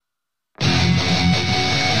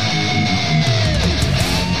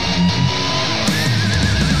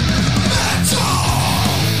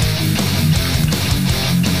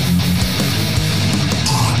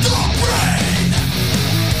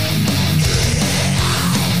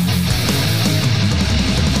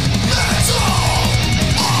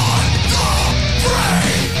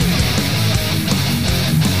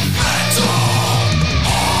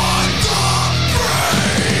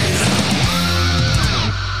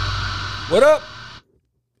What up?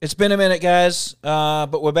 It's been a minute, guys,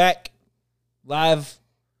 but we're back live,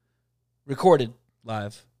 recorded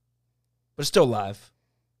live, but it's still live.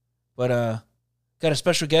 But got a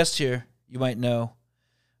special guest here you might know.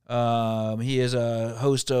 He is a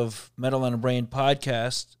host of Metal on a Brain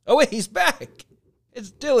podcast. Oh, wait, he's back.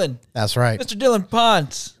 It's Dylan. That's right. Mr. Dylan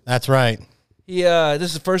Ponce. That's right. This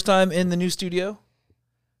is the first time in the new studio,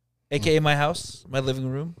 a.k.a. my house, my living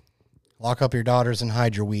room. Lock up your daughters and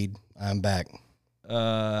hide your weed. I'm back.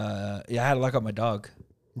 Yeah, I had to lock up my dog.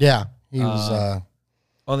 Yeah, he was.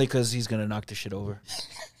 Only because he's going to knock the shit over.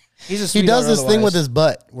 He's a He sweetheart does this thing otherwise. with his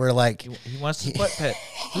butt where, like, He wants his butt pet.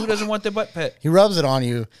 Who doesn't want their butt pet? he rubs it on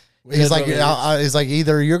you. He's like,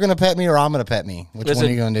 either you're gonna pet me or I'm gonna pet me. Which one are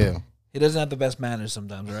you gonna do? He doesn't have the best manners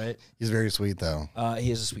sometimes, right? He's very sweet though. He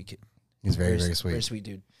is a sweet kid. He's very sweet. Very sweet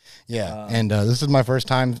dude. Yeah, and this is my first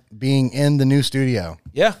time being in the new studio.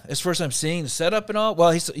 Yeah, it's first time seeing the setup and all.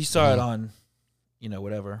 Well, he saw it on,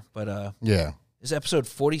 whatever. But Yeah. it's episode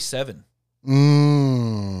 47.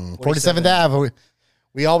 47th Ave.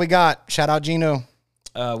 We all we got. Shout out Gino.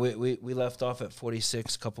 We left off at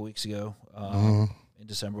 46 a couple weeks ago in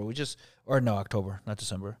December. October, not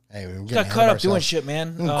December. Hey, we Got caught up doing shit,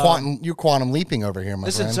 man. You're quantum leaping over here, my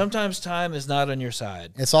Listen, friend. sometimes time is not on your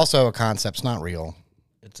side. It's also a concept. It's not real.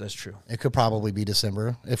 That's true. It could probably be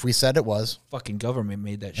December if we said it was. Fucking government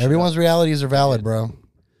made that shit Everyone's up. realities are valid, bro.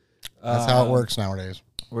 That's how it works nowadays.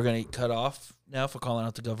 We're going to get cut off now for calling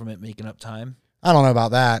out the government making up time. I don't know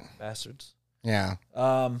about that. Bastards. Yeah.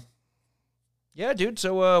 Yeah, dude.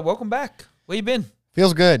 So welcome back. Where you been?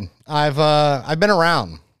 Feels good. I've been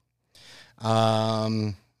around.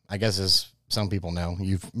 I guess as some people know,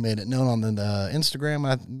 you've made it known on the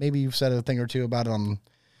Instagram. Maybe you've said a thing or two about it on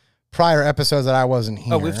prior episodes that I wasn't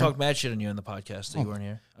here. Oh, we've talked mad shit on you in the podcast that you weren't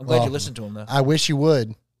here. I'm glad you listened to them though. I wish you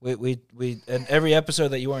would. We and every episode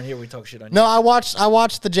that you weren't here, we talk shit on you. No, I watched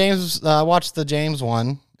the James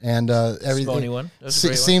one and everything. Phony one. That was a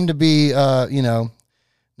great one. Seemed to be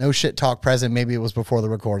no shit talk present. Maybe it was before the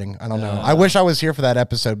recording. I don't know. I wish I was here for that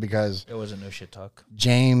episode because There wasn't no shit talk.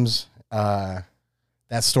 James, that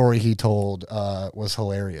story he told was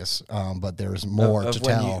hilarious. But there's more to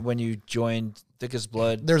tell. When you joined Thick as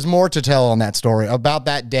Blood. There's more to tell on that story about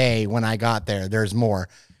that day when I got there. There's more,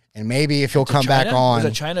 and maybe if you'll come back on. Was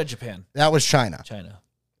it China or Japan? That was China. China.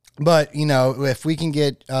 But if we can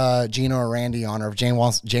get Gino or Randy on, or if James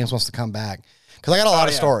wants to come back, because I got a lot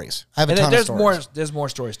of stories. I have a ton of stories. There's more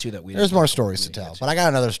stories too that we. There's more stories to tell, but I got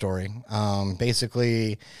another story.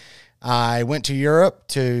 Basically, I went to Europe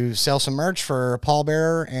to sell some merch for Paul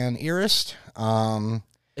Bearer and Irist.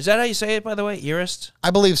 Is that how you say it, by the way? Irist? I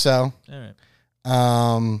believe so. All right.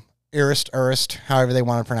 Irist, however they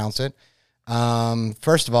want to pronounce it.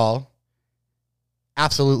 First of all,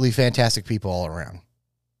 absolutely fantastic people all around.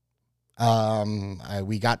 I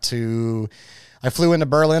flew into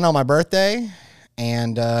Berlin on my birthday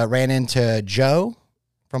and ran into Joe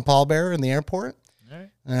from Paul Bearer in the airport. All right.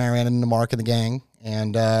 And I ran into Mark and the gang,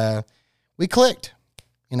 and we clicked.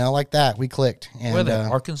 Like that. We clicked. And, Where are they?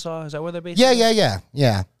 Arkansas? Is that where they're based? Yeah.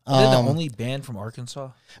 Are they the only band from Arkansas?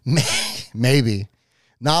 Maybe.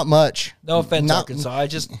 Not much. No offense, Arkansas. I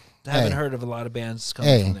just haven't heard of a lot of bands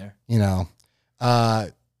coming from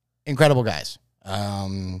there. Incredible guys.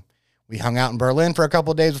 We hung out in Berlin for a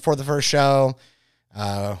couple of days before the first show.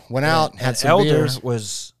 Went out, had some beers.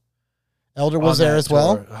 Elder was there as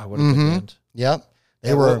well. Oh, what a good band. Yep.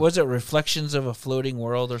 Was it Reflections of a Floating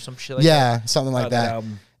World or some shit like that? Yeah, something like that.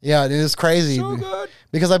 Album. Yeah, it was crazy. So good.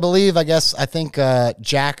 Because I think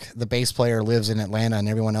Jack, the bass player, lives in Atlanta and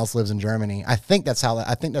everyone else lives in Germany. I think that's how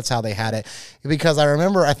they had it. Because I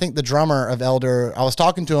remember, I think the drummer of Elder, I was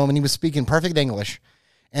talking to him and he was speaking perfect English.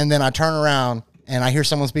 And then I turn around and I hear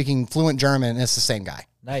someone speaking fluent German and it's the same guy.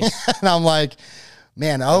 Nice. And I'm like,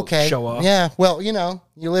 man, okay. Show off. Yeah, well,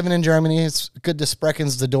 you're living in Germany. It's good to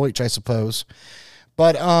sprechens the Deutsch, I suppose.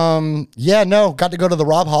 But, got to go to the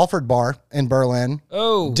Rob Halford bar in Berlin.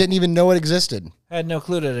 Oh. Didn't even know it existed. Had no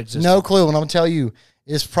clue that it existed. No clue. And I'm going to tell you,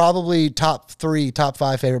 it's probably top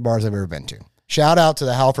 5 favorite bars I've ever been to. Shout out to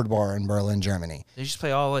the Halford bar in Berlin, Germany. They just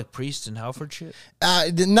play all like Priest and Halford shit?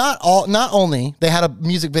 Not only. They had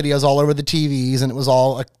music videos all over the TVs and it was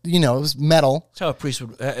all, it was metal. That's how a Priest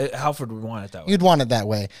Halford would want it that way. You'd want it that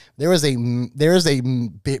way. There is a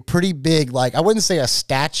pretty big, like, I wouldn't say a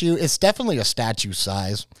statue. It's definitely a statue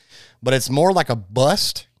size, but it's more like a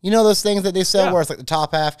bust. You know those things that they sell where it's like the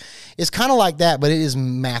top half? It's kind of like that, but it is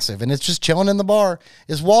massive. And it's just chilling in the bar.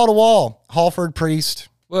 It's wall to wall. Halford, Priest.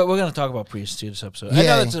 Well, we're going to talk about Priest too this episode. I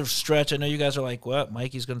know it's a stretch. I know you guys are like, what?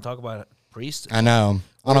 Mikey's going to talk about Priest? I know.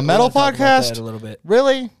 On a metal We'll talk about that podcast? a little bit.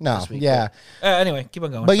 Really? No. This week, Yeah. Anyway, keep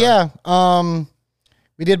on going. But Sorry. yeah,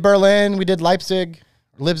 we did Berlin, we did Leipzig,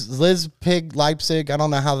 Lizpig, Leipzig. I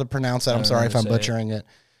don't know how to pronounce that. I'm sorry if I'm butchering it.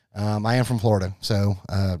 I am from Florida, so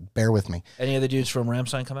bear with me. Any of the dudes from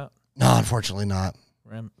Ramstein come out? No, unfortunately not.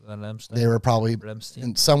 Ramstein. They were probably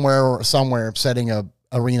Ramstein. somewhere setting a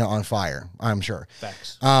arena on fire, I'm sure.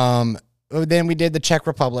 Facts. Then we did the Czech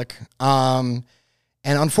Republic. And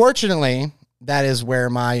unfortunately, that is where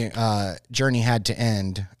my journey had to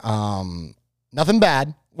end. Nothing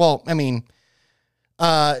bad. Well, I mean,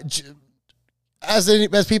 as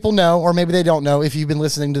people know, or maybe they don't know, if you've been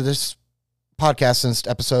listening to this podcast since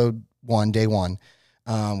episode 1, day 1,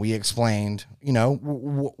 we explained,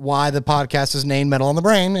 why the podcast is named Metal on the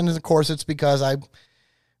Brain. And of course, it's because I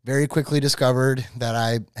very quickly discovered that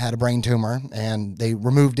I had a brain tumor and they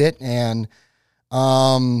removed it. And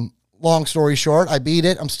long story short, I beat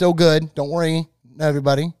it. I'm still good. Don't worry,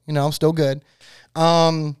 everybody. I'm still good.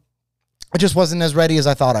 I just wasn't as ready as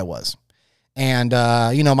I thought I was. And,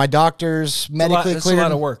 my doctors medically cleared. It's a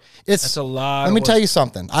lot of work. It's a lot. Let me tell you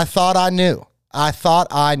something. I thought I knew.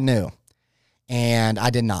 And I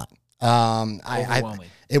did not.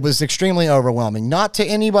 It was extremely overwhelming. Not to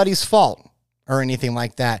anybody's fault or anything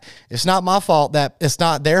like that. It's not my fault it's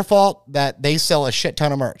not their fault that they sell a shit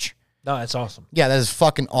ton of merch. No, that's awesome. Yeah, that is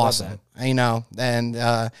fucking awesome.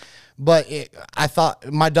 But I thought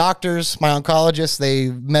my doctors, my oncologists, they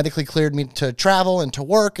medically cleared me to travel and to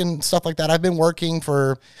work and stuff like that. I've been working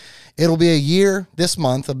it'll be a year this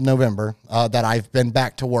month of November that I've been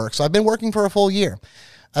back to work. So I've been working for a full year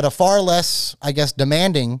at a far less, I guess,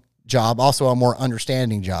 demanding job, also a more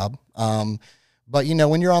understanding job. But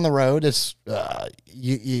when you're on the road, it's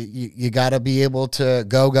you got to be able to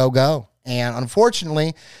go. And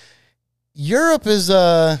unfortunately, Europe is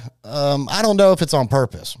I don't know if it's on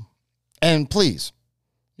purpose. And please,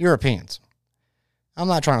 Europeans, I'm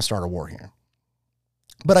not trying to start a war here,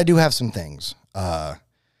 but I do have some things,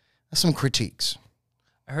 some critiques.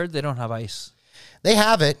 I heard they don't have ice. They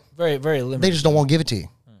have it. Very, very limited. They just don't want to give it to you.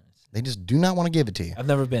 They just do not want to give it to you. I've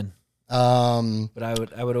never been. But I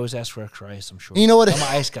would always ask for extra ice, I'm sure. You know what? I'm an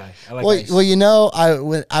ice guy. I like ice. Well,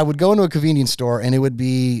 I would go into a convenience store and it would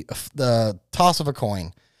be the toss of a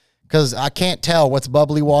coin because I can't tell what's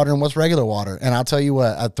bubbly water and what's regular water. And I'll tell you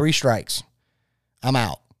what, 3 strikes, I'm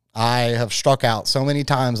out. I have struck out so many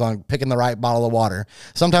times on picking the right bottle of water.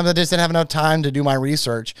 Sometimes I just didn't have enough time to do my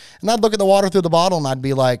research. And I'd look at the water through the bottle and I'd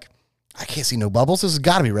be like, I can't see no bubbles. This has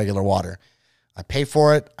got to be regular water. I pay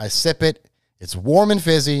for it. I sip it. It's warm and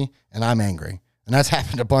fizzy, and I'm angry. And that's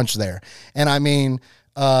happened a bunch there. And I mean,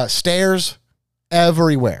 stairs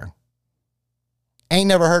everywhere. Ain't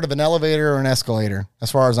never heard of an elevator or an escalator,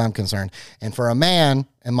 as far as I'm concerned. And for a man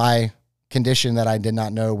in my condition that I did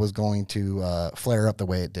not know was going to flare up the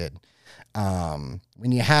way it did. When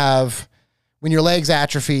your legs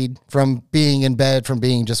atrophied from being in bed, from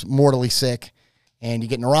being just mortally sick, and you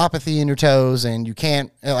get neuropathy in your toes, and you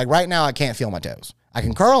can't, like right now, I can't feel my toes. I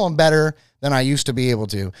can curl them better than I used to be able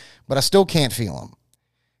to, but I still can't feel them.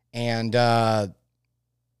 And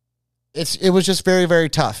it was just very, very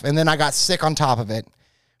tough. And then I got sick on top of it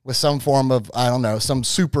with some form of, I don't know, some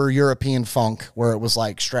super European funk where it was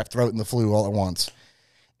like strep throat and the flu all at once.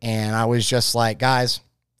 And I was just like, guys,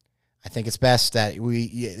 I think it's best that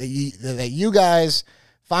you guys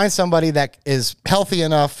find somebody that is healthy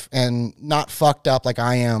enough and not fucked up like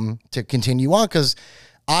I am to continue on, because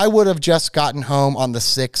I would have just gotten home on the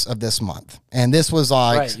 6th of this month. And this was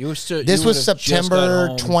like, this was September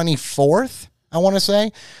 24th, I want to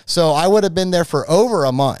say. So I would have been there for over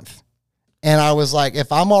a month. And I was like,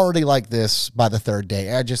 if I'm already like this by the 3rd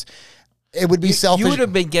day, it would be selfish. You would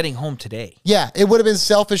have been getting home today. Yeah, it would have been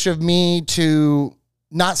selfish of me to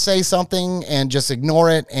not say something and just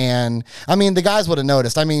ignore it. And I mean, the guys would have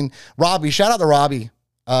noticed. I mean, Robbie, shout out to Robbie.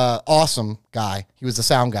 Awesome guy. He was the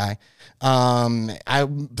sound guy.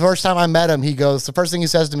 First time I met him, the first thing he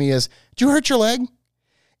says to me is, "Did you hurt your leg?"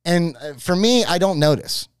 And for me, I don't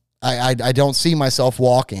notice. I don't see myself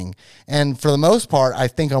walking. And for the most part, I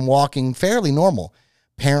think I'm walking fairly normal.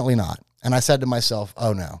 Apparently not. And I said to myself,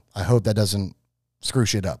 oh no, I hope that doesn't screw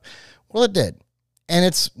shit up. Well, it did. And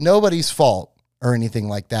it's nobody's fault or anything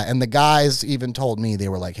like that. And the guys even told me, they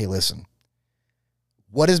were like, hey, listen,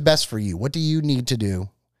 what is best for you? What do you need to do?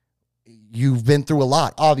 You've been through a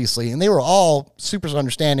lot, obviously. And they were all super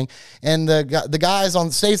understanding. And the guys on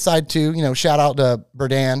the stateside too, shout out to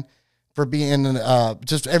Berdan for being,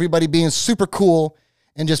 just everybody being super cool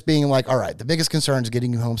and just being like, all right, the biggest concern is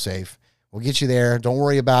getting you home safe. We'll get you there. Don't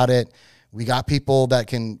worry about it. We got people that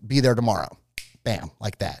can be there tomorrow. Bam,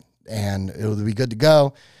 like that. And it'll be good to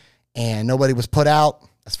go. And nobody was put out.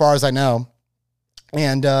 as far as I know.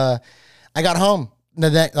 And I got home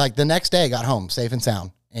the next day. I got home safe and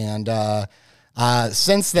sound. And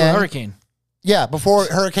since then, hurricane. Yeah, before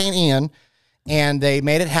Hurricane Ian, and they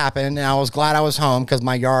made it happen. And I was glad I was home because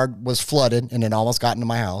my yard was flooded and it almost got into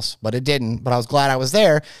my house, but it didn't. But I was glad I was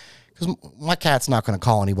there because my cat's not going to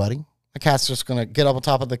call anybody. My cat's just going to get up on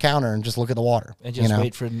top of the counter and just look at the water. And just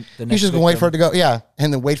wait for the next He's just going to wait for it to go. Yeah.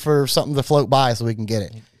 And then wait for something to float by so we can get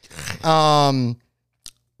it.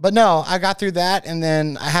 But no, I got through that. And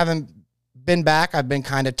then I haven't been back. I've been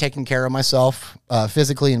kind of taking care of myself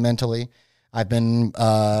physically and mentally. I've been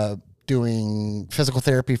doing physical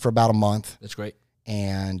therapy for about a month. That's great.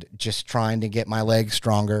 And just trying to get my legs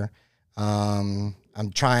stronger. I'm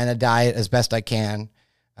trying to diet as best I can.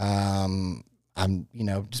 I'm,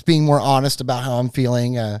 just being more honest about how I'm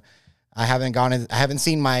feeling. I haven't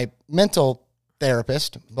seen my mental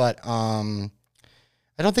therapist, but I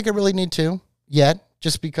don't think I really need to yet,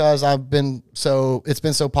 just because it's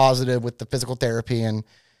been so positive with the physical therapy and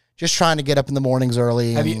just trying to get up in the mornings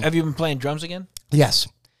early. Have you been playing drums again? Yes.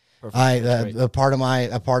 Perfect. A part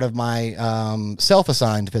of my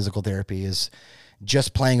self-assigned physical therapy is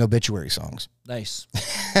just playing obituary songs. Nice.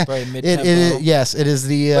 Very mid-tempo. Yes, it is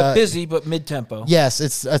the but busy but mid-tempo. Yes,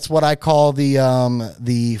 it's what I call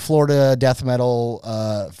the Florida death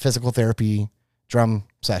metal physical therapy drum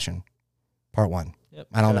session, part 1. Yep.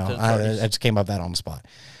 I don't know. I just came up with that on the spot.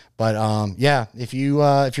 But if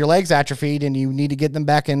your legs atrophied and you need to get them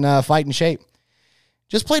back in fighting shape,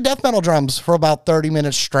 just play death metal drums for about 30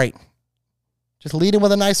 minutes straight. Just lead in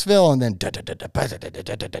with a nice fill and then that's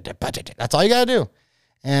all you got to do.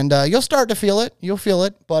 And you'll start to feel it. You'll feel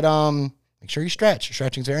it. But make sure you stretch.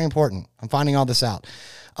 Stretching is very important. I'm finding all this out.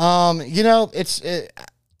 And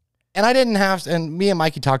I didn't have to, and me and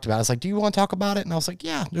Mikey talked about it. It's like, do you want to talk about it? And I was like,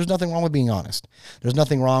 yeah, there's nothing wrong with being honest. There's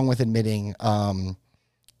nothing wrong with admitting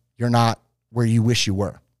you're not where you wish you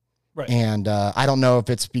were. Right. And I don't know if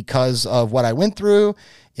it's because of what I went through,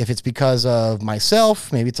 if it's because of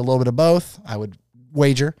myself, maybe it's a little bit of both, I would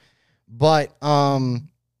wager. But I'm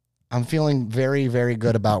feeling very, very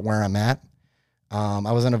good about where I'm at.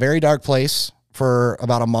 I was in a very dark place for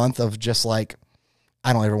about a month of just like,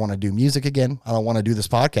 I don't ever want to do music again. I don't want to do this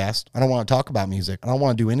podcast. I don't want to talk about music. I don't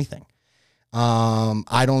want to do anything.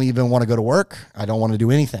 I don't even want to go to work. I don't want to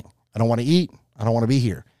do anything. I don't want to eat. I don't want to be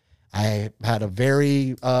here. I had a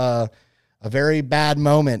very bad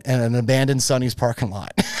moment in an abandoned Sonny's parking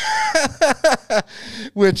lot,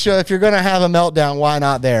 which if you're going to have a meltdown, why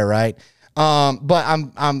not there? Right.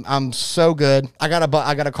 But I'm so good. I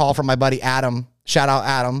got a call from my buddy, Adam. Shout out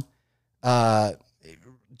Adam.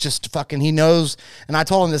 Just fucking, he knows. And I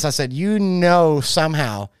told him this, I said,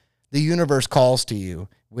 somehow the universe calls to you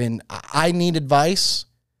when I need advice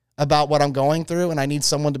about what I'm going through and I need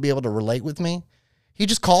someone to be able to relate with me. He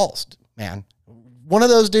just calls, man. One of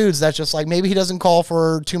those dudes that's just like, maybe he doesn't call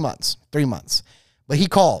for 2 months, 3 months, but he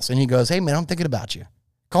calls and he goes, hey man, I'm thinking about you.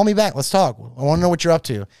 Call me back. Let's talk. I want to know what you're up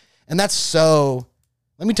to. And that's let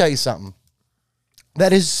me tell you something.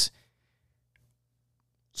 That is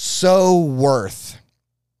so worth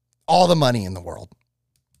all the money in the world.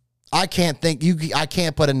 I can't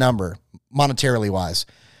put a number monetarily wise,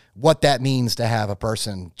 what that means to have a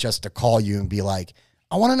person just to call you and be like,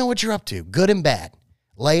 I want to know what you're up to, good and bad.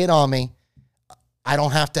 Lay it on me. I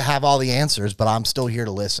don't have to have all the answers, but I'm still here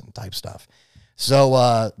to listen type stuff.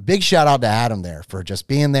 So big shout out to Adam there for just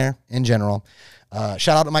being there in general.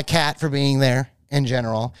 Shout out to my cat for being there in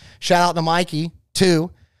general. Shout out to Mikey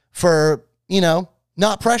too for,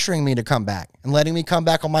 not pressuring me to come back and letting me come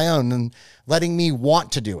back on my own and letting me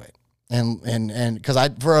want to do it. And cause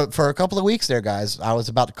for a couple of weeks there, guys, I was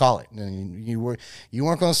about to call it, and you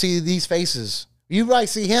weren't going to see these faces. You might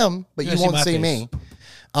see him, but you won't see me.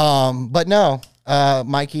 But no,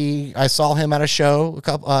 Mikey, I saw him at a show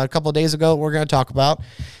a couple of days ago. We're going to talk about,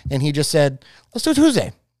 and he just said, let's do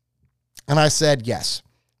Tuesday. And I said, yes,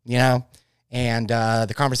 and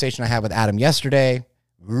the conversation I had with Adam yesterday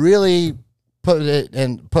really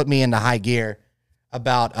put me into high gear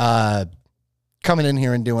about, coming in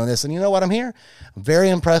here and doing this. And you know what? I'm here. I'm very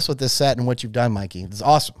impressed with this set and what you've done, Mikey. It's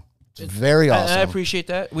awesome. It's very awesome. I appreciate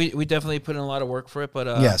that. We definitely put in a lot of work for it, but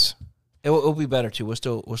yes, it'll be better too. We're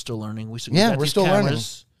still learning. We're still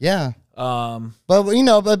cameras. Learning. Yeah.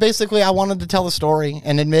 But basically I wanted to tell the story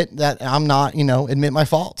and admit that I'm not, admit my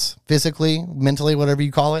faults physically, mentally, whatever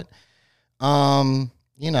you call it. I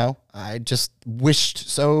just wished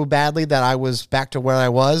so badly that I was back to where I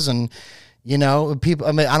was, and people,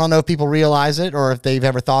 I don't know if people realize it or if they've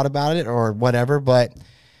ever thought about it or whatever, but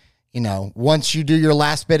once you do your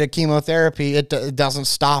last bit of chemotherapy, it doesn't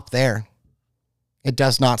stop there. It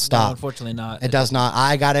does not stop. No, unfortunately not. It does not.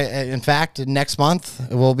 I got it. In fact, next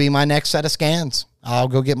month will be my next set of scans. I'll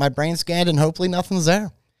go get my brain scanned, and hopefully nothing's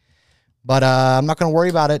there. But I'm not going to worry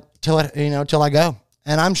about it till I go.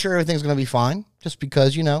 And I'm sure everything's going to be fine, just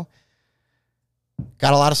because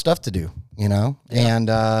got a lot of stuff to do.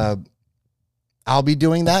 And I'll be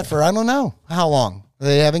doing that for I don't know how long.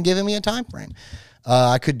 They haven't given me a time frame.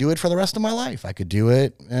 I could do it for the rest of my life. I could do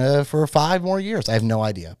it for 5 more years. I have no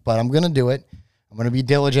idea, but I'm going to do it. I'm going to be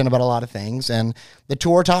diligent about a lot of things. And the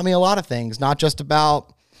tour taught me a lot of things, not just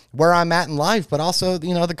about where I'm at in life, but also,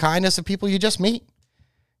 the kindness of people you just meet.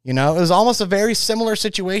 It was almost a very similar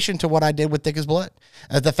situation to what I did with Thick as Blood.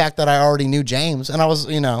 The fact that I already knew James and I was,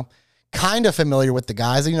 kind of familiar with the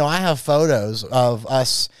guys. I have photos of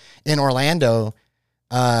us in Orlando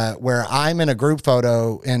where I'm in a group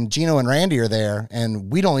photo and Gino and Randy are there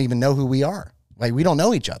and we don't even know who we are. Like, we don't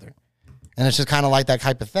know each other. And it's just kind of like that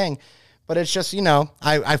type of thing. But it's just,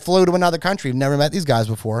 I flew to another country, never met these guys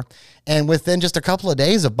before. And within just a couple of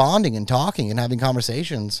days of bonding and talking and having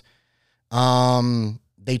conversations,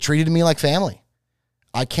 they treated me like family.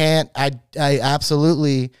 I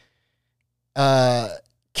absolutely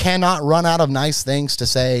cannot run out of nice things to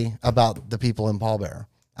say about the people in Pallbearer.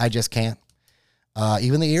 I just can't.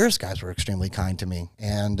 Even the Ears guys were extremely kind to me.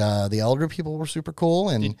 And the elder people were super cool.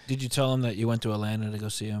 And did you tell them that you went to Atlanta to go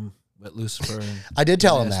see him? But Lucifer. I did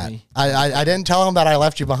tell him that. I didn't tell him that I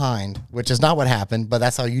left you behind, which is not what happened, but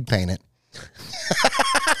that's how you'd paint it.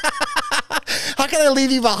 How can I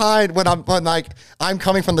leave you behind when I'm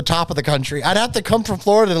coming from the top of the country? I'd have to come from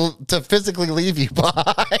Florida to physically leave you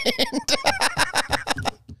behind.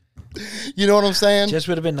 You know what I'm saying? Just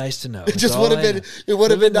would have been nice to know. It just would have been. It would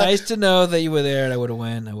have been nice to know that you were there, and I would have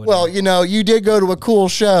went. Well, you did go to a cool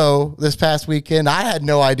show this past weekend. I had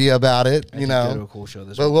no idea about it. I did go to a cool show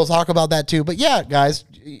this but weekend. We'll talk about that too. But yeah, guys,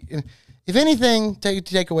 if anything to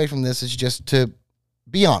take away from this is just to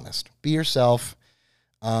be honest, be yourself,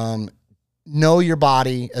 know your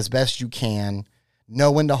body as best you can,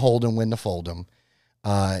 know when to hold them, when to fold them.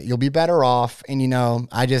 You'll be better off. And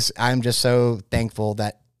I'm just so thankful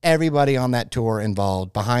that everybody on that tour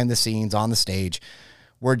involved, behind the scenes, on the stage,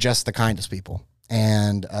 were just the kindest people.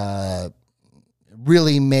 And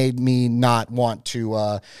really made me not want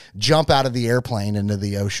to jump out of the airplane into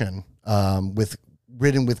the ocean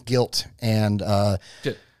ridden with guilt and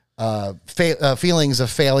feelings of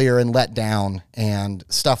failure and let down and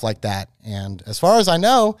stuff like that. And as far as I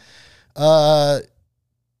know, the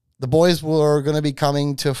boys were going to be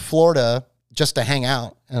coming to Florida just to hang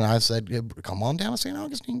out. And I said, come on down to St.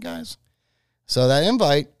 Augustine, guys. So that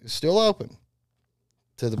invite is still open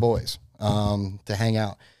to the boys to hang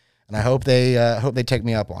out. And I hope they take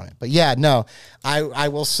me up on it. But yeah, no, I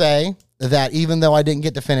will say that even though I didn't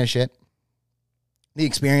get to finish it, the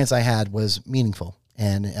experience I had was meaningful.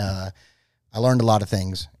 And I learned a lot of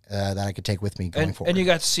things that I could take with me going forward. And you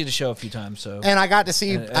got to see the show a few times, so. And I got to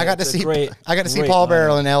see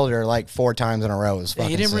Pallbearer and Elder like 4 times in a row. It was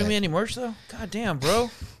fucking you didn't sick. bring me any merch though? God damn,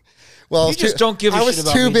 bro. Well, you just don't give a shit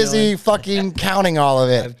about me. I was too busy fucking counting all of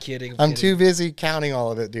it. I'm kidding. I'm too busy counting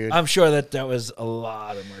all of it, dude. I'm sure that was a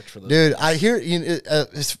lot of merch for those. Dude, I hear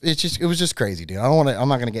it was just crazy, dude. I'm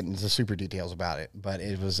not gonna get into super details about it, but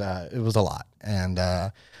it was a lot, and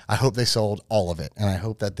I hope they sold all of it, and I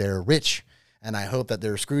hope that they're rich. And I hope that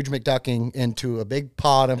they're Scrooge McDucking into a big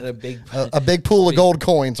pot of a big pool of gold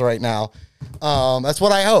coins right now. That's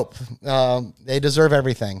what I hope. They deserve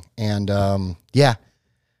everything. And don't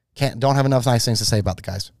have enough nice things to say about the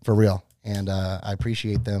guys, for real. And I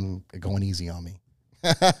appreciate them going easy on me.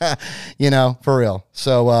 For real.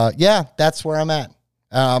 So that's where I'm at.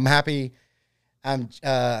 I'm happy.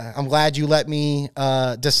 I'm glad you let me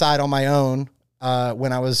decide on my own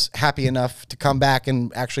when I was happy enough to come back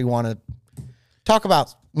and actually want to talk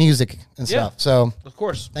about music and stuff. So, of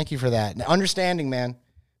course, thank you for that. Now, understanding, man.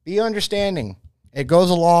 Be understanding. It goes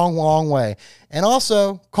a long, long way. And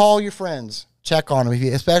also, call your friends. Check on them,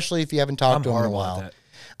 especially if you haven't talked to them in a while.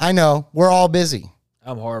 I know. We're all busy.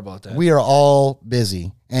 I'm horrible at that. We are all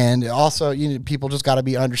busy. And also, people just got to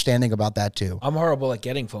be understanding about that, too. I'm horrible at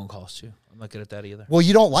getting phone calls, too. I'm not good at that either. Well,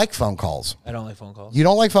 you don't like phone calls. I don't like phone calls. You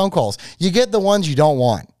don't like phone calls. You get the ones you don't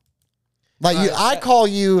want. Like I call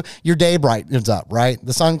you, your day brightens up, right?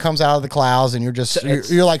 The sun comes out of the clouds, and you're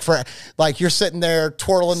like you're sitting there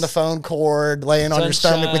twirling the phone cord, laying on your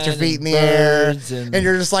stomach with your feet in the air, and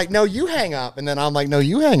you're just like, no, you hang up, and then I'm like, no,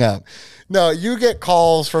 you hang up. No, you get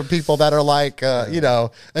calls from people that are like,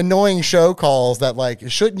 annoying show calls that like,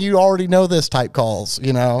 shouldn't you already know this type calls,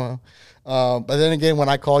 But then again, when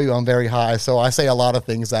I call you, I'm very high, so I say a lot of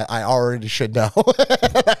things that I already should know.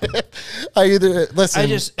 I either listen.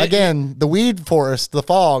 just- the weed forest, the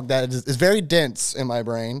fog that is very dense in my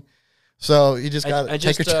brain. So you just got to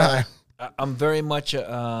take your time. I'm very much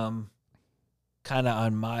kind of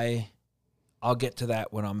on my. I'll get to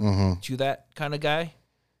that when I'm to that kind of guy.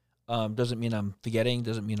 Doesn't mean I'm forgetting.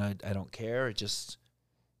 Doesn't mean I don't care. It's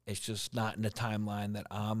just not in the timeline that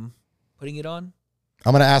I'm putting it on.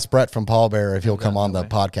 I'm going to ask Brett from Paul Bear if he'll come on the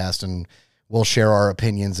podcast, and we'll share our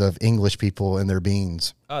opinions of English people and their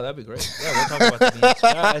beans. Oh, that'd be great. Yeah, we'll talk about the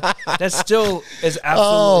beans. That still is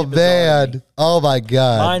absolutely Oh, bizarre to me. man. Oh, my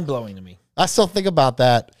God. Mind-blowing to me. I still think about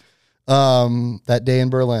that that day in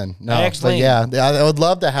Berlin. No, but yeah, I would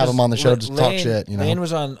love to have him on the show to talk shit. You know, Lane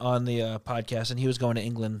was on the podcast, and he was going to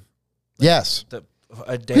England. Yes,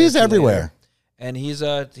 A day he's or two everywhere. later. And he was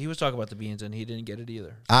talking about the beans, and he didn't get it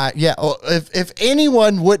either. Yeah. Oh, if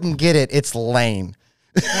anyone wouldn't get it, it's Lane.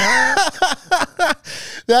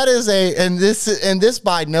 That is and this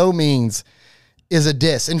by no means is a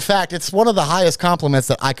diss. In fact, it's one of the highest compliments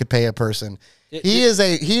that I could pay a person. He is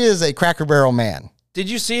a Cracker Barrel man. Did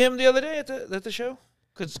you see him the other day at the show?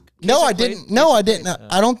 No, I didn't. No, I didn't.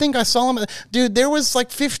 I don't think I saw him. Dude, there was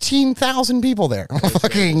like 15,000 people there.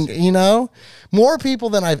 Fucking, more people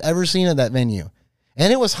than I've ever seen at that venue.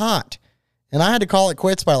 And it was hot. And I had to call it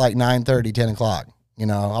quits by like 9:30, 10 o'clock. I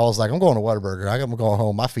was like, I'm going to Whataburger. I'm going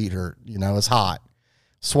home. My feet hurt. It's hot.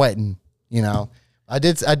 Sweating. I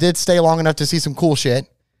did stay long enough to see some cool shit.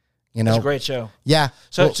 It was a great show. Yeah.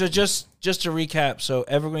 So just to recap, so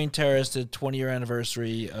Evergreen Terrace did 20-year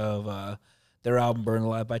anniversary of their album "Burned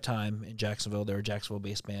Alive by Time" in Jacksonville. They're a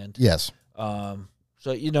Jacksonville-based band. Yes. So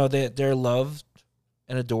they're loved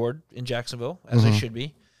and adored in Jacksonville, as they should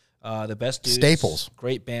be. The best dudes, staples.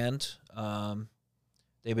 Great band.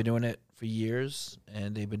 They've been doing it for years,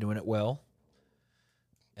 and they've been doing it well.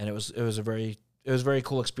 And it was a very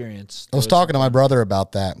cool experience. I was talking to my brother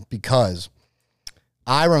about that because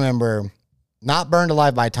I remember not "Burned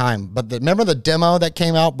Alive by Time," but remember the demo that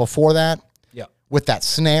came out before that? Yeah. With that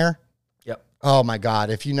snare? Yep. Oh my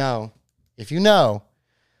God. If you know, it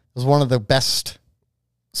was one of the best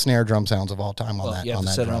snare drum sounds of all time on that. You have to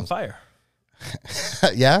set it on fire.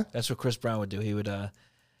 Yeah? That's what Chris Brown would do. He would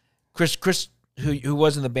Chris who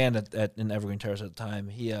was in the band in Evergreen Terrace at the time,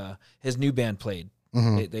 his new band played.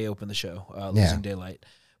 They opened the show, Losing Daylight.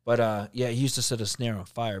 But he used to set a snare on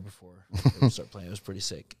fire before they would start playing. It was pretty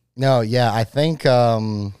sick. No, yeah, I think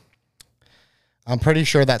I'm pretty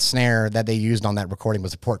sure that snare that they used on that recording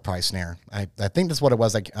was a pork pie snare. I think that's what it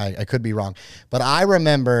was. I could be wrong, but I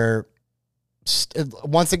remember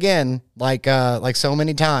once again, like so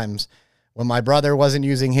many times, when my brother wasn't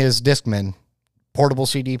using his Discman portable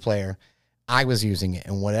CD player, I was using it,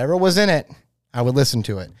 and whatever was in it, I would listen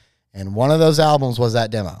to it. And one of those albums was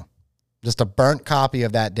that demo, just a burnt copy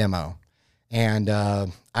of that demo, and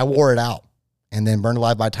I wore it out. And then "Burned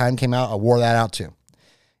Alive by Time" came out. I wore that out too.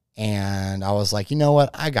 And I was like, you know what?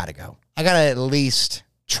 I got to go. I got to at least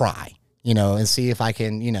try, and see if I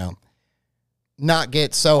can, not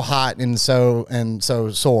get so hot and so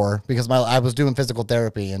sore, because I was doing physical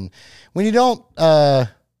therapy. And when you don't,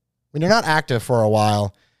 when you're not active for a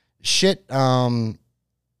while, shit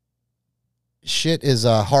is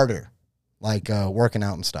harder, like working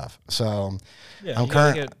out and stuff. So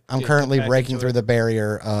I'm currently breaking through the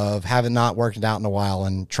barrier of having not worked out in a while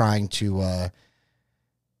and trying to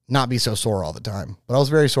not be so sore all the time. But I was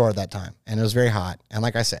very sore at that time, and it was very hot. And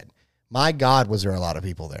like I said, my God, was there a lot of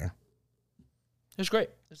people there? It was great.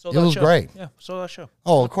 It was great. Yeah, sold out show.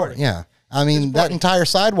 Oh, of course. Yeah. I mean, that entire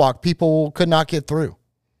sidewalk, people could not get through.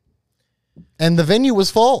 And the venue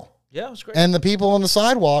was full. Yeah, it was great. And the people on the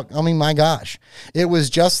sidewalk, I mean, my gosh. It was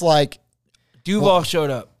just like Duval showed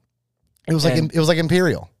up. It was like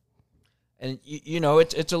Imperial. And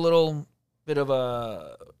it's a little bit of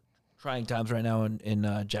a trying times right now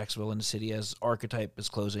in Jacksonville, in the city, as Archetype is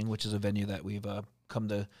closing, which is a venue that we've come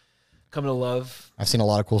to love. I've seen a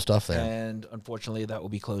lot of cool stuff there. And unfortunately that will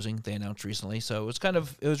be closing. They announced recently. So it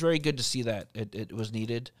was very good to see that. It was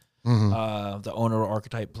needed. The owner of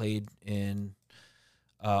Archetype played in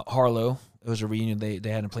Harlow. It was a reunion they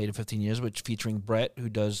hadn't played in 15 years, which featuring Brett, who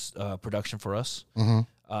does production for us.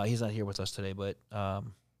 He's not here with us today, but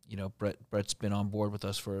Brett's been on board with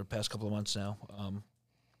us for the past couple of months now.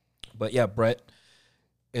 But yeah, Brett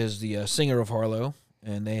is the singer of Harlow,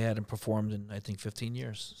 and they hadn't performed in, I think, 15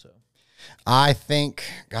 years. So I think,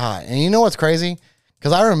 God, and you know what's crazy?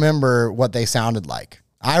 Because I remember what they sounded like.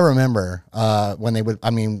 I remember when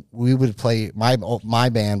we would play, my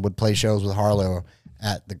band would play shows with Harlow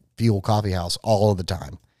at the Fuel Coffee House all of the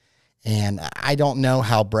time. And I don't know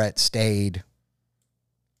how Brett stayed,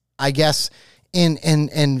 I guess, in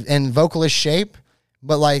vocalist shape,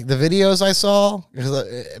 But like the videos I saw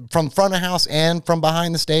from front of house and from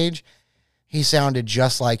behind the stage, he sounded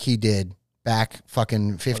just like he did back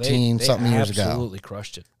fucking 15 something years ago. Absolutely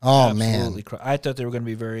crushed it. Oh man, I thought they were going to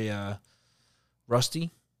be very rusty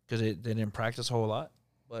because they didn't practice a whole lot,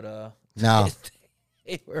 but no,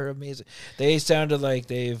 they were amazing. They sounded like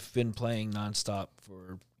they've been playing nonstop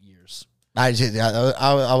for years. I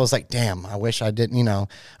was like, damn, I wish I didn't, I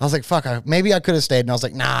was like, fuck, maybe I could have stayed. And I was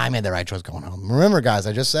like, nah, I made the right choice going home. Remember, guys,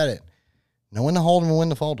 I just said it. Know when to hold them and when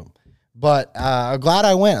to fold them. But I'm glad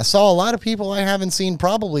I went. I saw a lot of people I haven't seen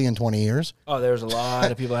probably in 20 years. Oh, there's a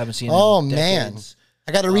lot of people I haven't seen Oh, in man. decades.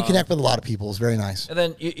 I got to reconnect with a lot of people. It's very nice. And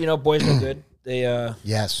then, Boys No Good. They,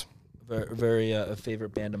 yes. very a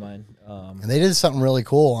favorite band of mine. And they did something really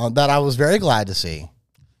cool that I was very glad to see.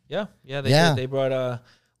 Yeah. They did. They brought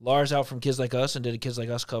Lars out from Kids Like Us and did a Kids Like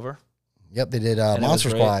Us cover. Yep, they did Monster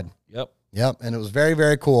Squad. Yep, and it was very,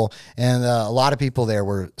 very cool. And a lot of people there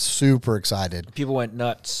were super excited. People went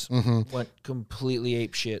nuts, went completely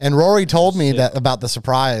ape shit. And Rory told me that about the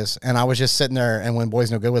surprise, and I was just sitting there, and when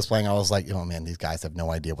Boys No Good was playing, I was like, oh, man, these guys have no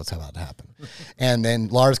idea what's about to happen. And then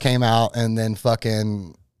Lars came out, and then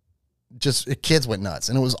fucking just kids went nuts,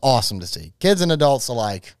 and it was awesome to see. Kids and adults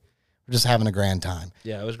alike were just having a grand time.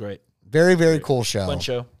 Yeah, it was great. Very, very cool show. Fun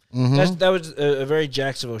show. That was a very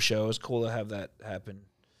Jacksonville show. It was cool to have that happen.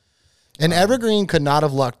 And Evergreen could not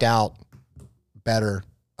have lucked out better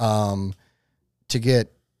to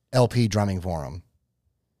get LP drumming for him.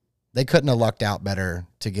 They couldn't have lucked out better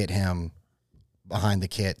to get him behind the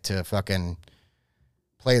kit to fucking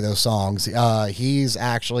play those songs. He's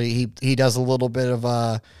actually, he does a little bit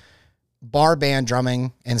of bar band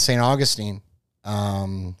drumming in St. Augustine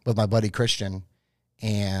with my buddy Christian.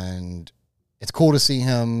 And it's cool to see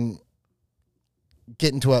him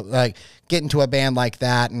get into a band like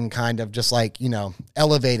that and kind of just like,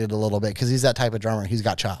 elevated a little bit because he's that type of drummer. He's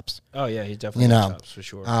got chops. Oh yeah, he's definitely got chops for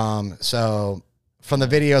sure. So from the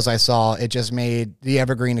videos I saw, it just made the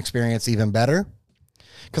Evergreen experience even better.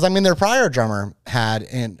 Because I mean, their prior drummer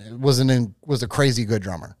was a crazy good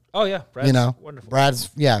drummer. Oh yeah, Brad's wonderful. Brad's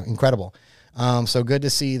incredible. So good to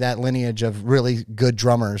see that lineage of really good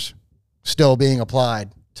drummers still being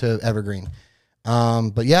applied to Evergreen.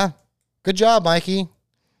 But yeah. Good job, Mikey.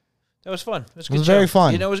 That was fun. It was very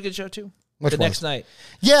fun. It was a good show too. Which next night.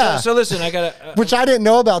 Yeah. So listen, I got which I didn't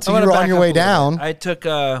know about till you were on your way down. I took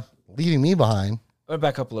leaving me behind. I went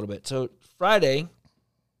back up a little bit. So Friday,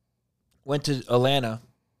 went to Atlanta,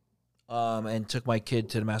 and took my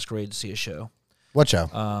kid to the Masquerade to see a show. What show?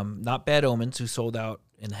 Not Bad Omens, who sold out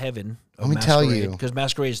in heaven. Let me tell you, because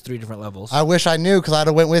Masquerade is 3 different levels. I wish I knew because I'd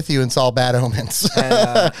have went with you and saw Bad Omens.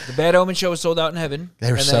 And, the Bad Omen show was sold out in heaven.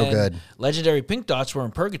 They were so good. Legendary Pink Dots were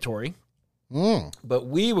in purgatory. But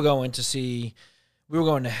we were going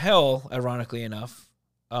to hell, ironically enough,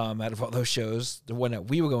 out of all those shows. The one that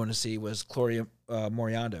we were going to see was Gloria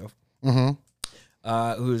Moriando,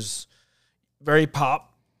 who's very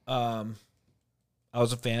pop. I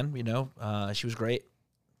was a fan, she was great.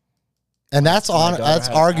 And that's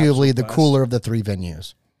arguably the cooler of the 3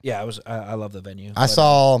 venues. Yeah, I love the venue. I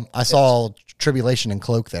saw Tribulation and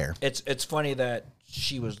Cloak there. It's funny that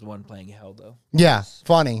she was the one playing Hell though. Yeah,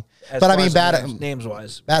 funny. But I mean, names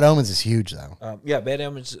wise, Bad Omens is huge though. Yeah, Bad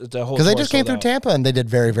Omens the whole because they just came through Tampa and they did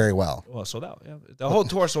very, very well. Well, sold out. Yeah, the whole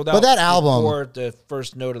tour sold out. But that album before the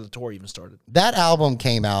first note of the tour even started. That album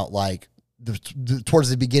came out like towards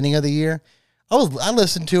the beginning of the year. I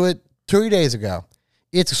listened to it 3 days ago.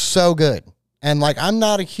 It's so good. And like, I'm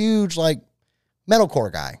not a huge like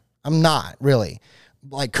metalcore guy. I'm not really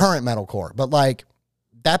like current metalcore, but like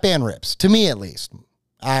that band rips to me at least.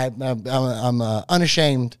 I'm a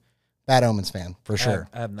unashamed Bad Omens fan for sure.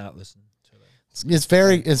 I have not listened to it. It's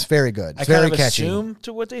very good. It's very catchy. I assume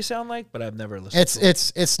to what they sound like, but I've never listened.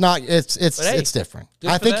 It's different.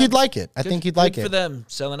 I think you'd like it. I think you'd like it. Good for them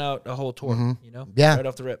selling out a whole tour. Yeah, right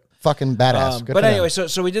off the rip. Fucking badass. But anyway,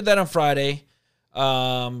 so we did that on Friday.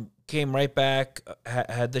 Came right back,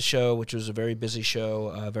 had the show, which was a very busy show,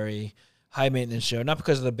 a very high maintenance show. Not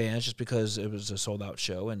because of the band, just because it was a sold out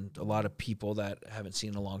show and a lot of people that I haven't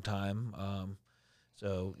seen in a long time.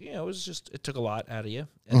 So it took a lot out of you.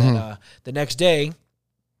 And then the next day,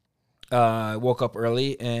 I woke up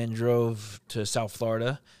early and drove to South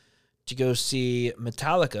Florida to go see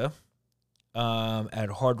Metallica at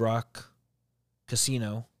Hard Rock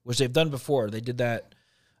Casino, which they've done before. They did that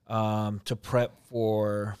to prep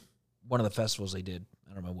for one of the festivals they did. I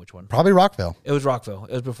don't remember which one. Probably Rockville. It was Rockville.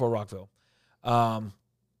 It was before Rockville. So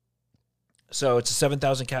it's a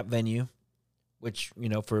 7,000 cap venue, which,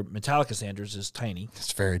 for Metallica standards is tiny.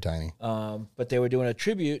 It's very tiny. But they were doing a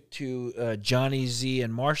tribute to Johnny Z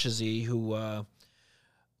and Marsha Z, who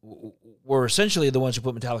were essentially the ones who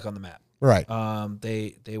put Metallica on the map. Right.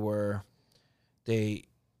 They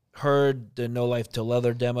heard the No Life Till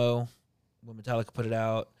Leather demo when Metallica put it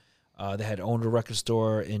out. They had owned a record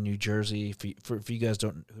store in New Jersey. For you guys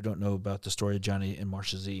who don't know about the story of Johnny and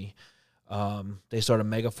Marcia Z, they started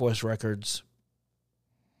Megaforce Records,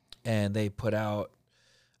 and they put out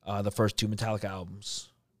the first 2 Metallica albums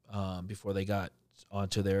before they got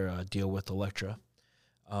onto their deal with Elektra.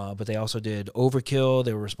 But they also did Overkill.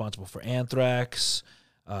 They were responsible for Anthrax,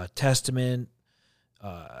 Testament,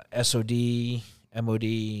 SOD,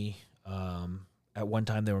 MOD. At one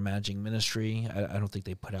time, they were managing Ministry. I don't think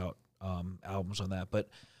they put out albums on that. But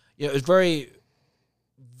it was very,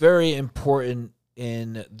 very important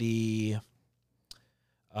in the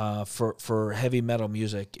for heavy metal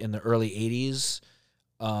music in the early 80s.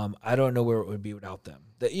 I don't know where it would be without them.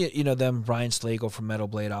 Them, Brian Slagle from Metal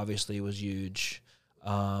Blade obviously was huge.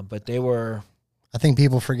 But they were... I think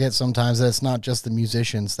people forget sometimes that it's not just the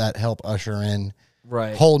musicians that help usher in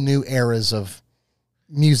right whole new eras of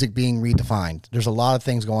music being redefined. There's a lot of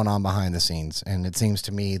things going on behind the scenes, and it seems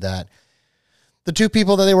to me that the 2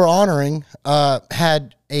 people that they were honoring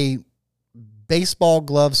had a baseball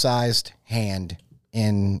glove-sized hand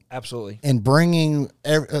in absolutely in bringing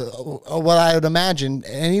what I would imagine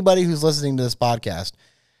anybody who's listening to this podcast,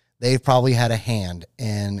 they've probably had a hand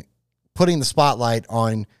in putting the spotlight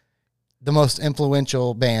on the most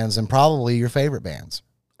influential bands and probably your favorite bands.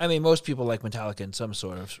 I mean, most people like Metallica in some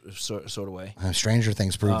sort of way. Stranger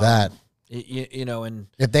Things prove that. And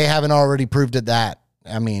if they haven't already proved it, I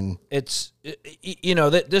mean, they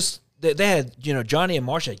had Johnny and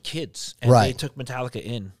Marcia had kids, and right. They took Metallica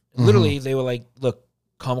in. Literally, they were like, "Look,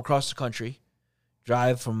 come across the country,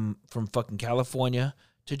 drive from fucking California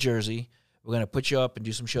to Jersey. We're gonna put you up and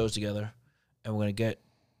do some shows together, and we're gonna get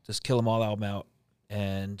this Kill 'Em All album out,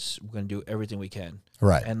 and we're gonna do everything we can."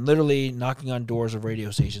 Right. And literally knocking on doors of radio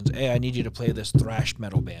stations. Hey, I need you to play this thrash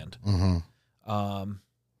metal band. Mm-hmm.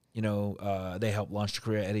 They helped launch the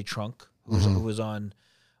career of Eddie Trunk, who was on.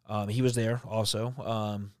 He was there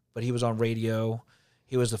also, but he was on radio.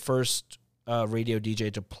 He was the first radio DJ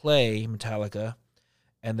to play Metallica,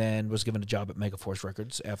 and then was given a job at Megaforce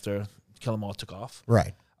Records after Kill 'Em All took off.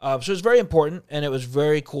 Right. So it was very important, and it was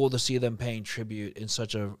very cool to see them paying tribute in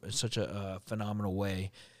such a phenomenal way.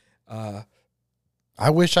 I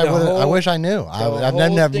wish I would. I wish I knew.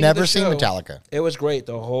 I've never seen Metallica. It was great.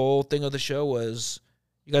 The whole thing of the show was,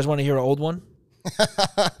 you guys want to hear an old one?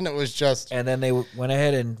 And it was just. And then they went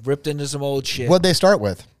ahead and ripped into some old shit. What'd they start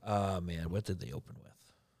with? Man, what did they open with?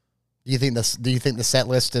 Do you think the set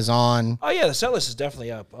list is on? Oh yeah, the set list is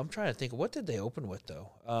definitely up. I'm trying to think, what did they open with though?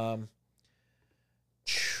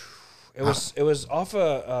 It was off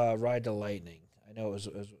a Ride to Lightning. I know it was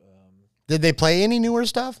Did they play any newer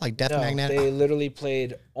stuff like Death no, Magnet? They literally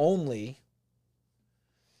played only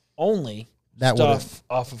that stuff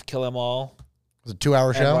off of Kill 'Em All. It was a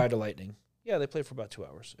 2-hour show. Ride to Lightning. Yeah, they played for about 2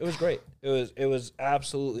 hours. It was great. It was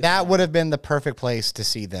absolutely. That would have been the perfect place to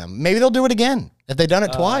see them. Maybe they'll do it again if they've done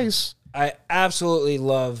it twice. I absolutely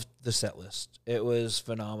loved the set list. It was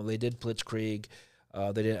phenomenal. They did Blitzkrieg.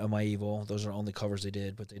 They did Am I Evil. Those are only covers they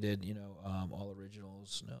did, but they did all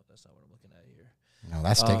originals. No, that's not what I'm looking at here. No,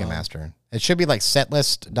 that's Ticketmaster. It should be like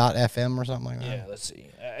setlist.fm or something like that. Yeah, let's see.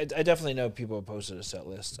 I definitely know people have posted a set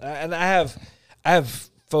list, and I have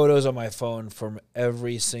photos on my phone from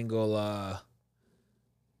every single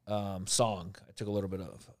song I took a little bit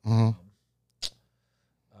of.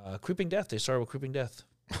 Creeping Death. They started with Creeping Death.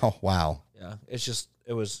 Oh wow! Yeah,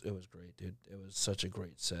 it was great, dude. It was such a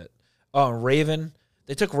great set. Oh, Raven.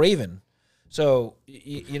 They took Raven. So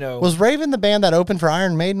was Raven the band that opened for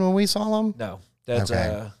Iron Maiden when we saw them? No, that's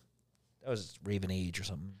okay. That was Raven Age or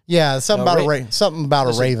something. Yeah, something about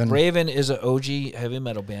a Raven. Raven is an OG heavy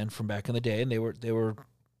metal band from back in the day, and they were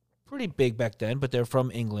pretty big back then. But they're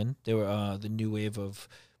from England. They were the new wave of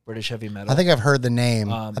British heavy metal. I think I've heard the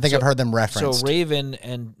name. I think I've heard them referenced. So Raven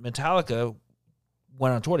and Metallica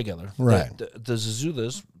went on tour together. Right. The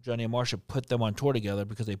Zazulas, Johnny and Marcia, put them on tour together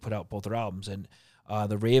because they put out both their albums. And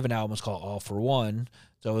the Raven album was called All for One.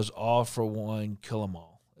 So it was All for One, Kill 'Em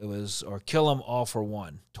All. It was, or Kill 'Em All for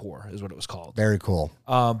One tour is what it was called. Very cool.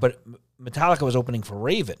 But Metallica was opening for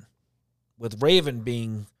Raven, with Raven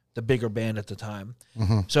being the bigger band at the time.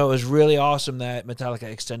 Mm-hmm. So it was really awesome that Metallica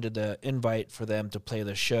extended the invite for them to play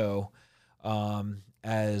the show,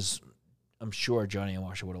 as I'm sure Johnny and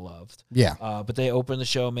Marcia would have loved. Yeah. But they opened the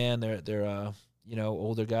show, man. They're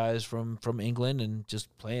older guys from England and just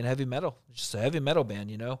playing heavy metal. Just a heavy metal band,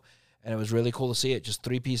 And it was really cool to see it. Just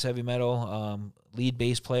 3-piece heavy metal, lead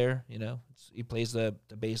bass player, he plays the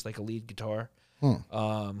bass like a lead guitar.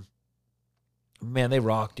 man, they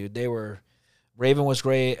rocked, dude. Raven was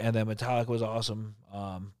great, and then Metallica was awesome.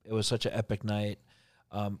 It was such an epic night.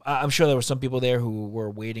 I'm sure there were some people there who were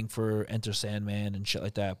waiting for Enter Sandman and shit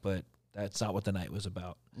like that, but that's not what the night was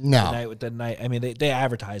about. No. The night. I mean, they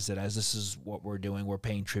advertised it as this is what we're doing. We're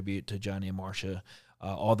paying tribute to Johnny and Marcia.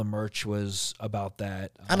 All the merch was about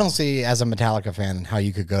that. I don't see, as a Metallica fan, how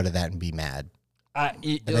you could go to that and be mad. I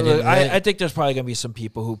think there's probably going to be some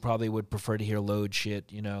people who probably would prefer to hear load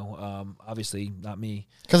shit, you know. Obviously, not me.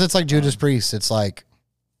 Because it's like Judas Priest. It's like,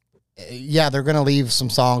 yeah, they're going to leave some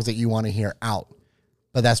songs that you want to hear out.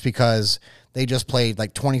 But that's because they just played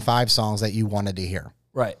like 25 songs that you wanted to hear.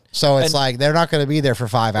 Right. So it's like they're not going to be there for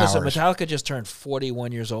 5 hours. Metallica just turned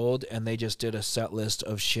 41 years old, and they just did a set list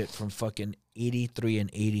of shit from fucking 83 and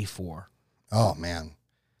 84. Oh, man.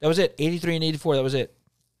 That was it. 83 and 84, that was it.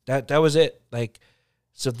 That was it. Like,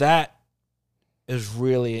 so that is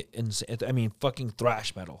really insane. I mean, fucking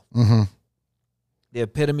thrash metal. Mm-hmm. The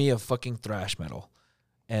epitome of fucking thrash metal.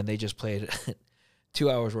 And they just played 2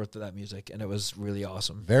 hours worth of that music, and it was really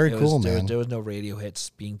awesome. Very cool, man. There was no radio hits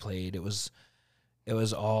being played. It was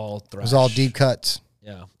all thrash. It was all deep cuts.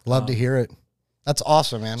 Yeah. Love to hear it. That's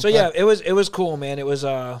awesome, man. So yeah, it was cool, man. It was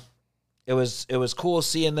cool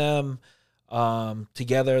seeing them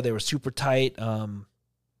together. They were super tight.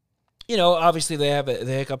 You know, obviously they have the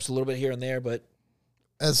hiccups a little bit here and there, but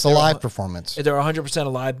it's a live performance. They're 100% a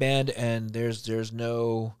live band, and there's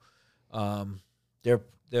no,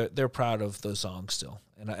 they're proud of those songs still,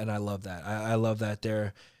 and I love that. I love that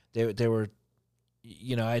they were,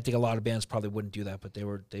 you know, I think a lot of bands probably wouldn't do that, but they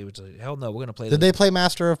would say, hell no, we're gonna play. Did they play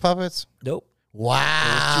Master of Puppets? Nope. Wow.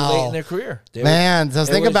 It was too late in their career. So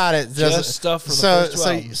think about it. Just stuff from the first two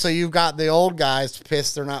albums. So you've got the old guys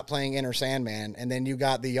pissed they're not playing Enter Sandman, and then you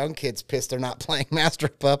got the young kids pissed they're not playing Master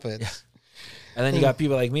of Puppets. Yeah. And then you got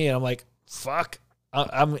people like me, and I'm like, fuck.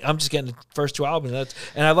 I'm just getting the first two albums.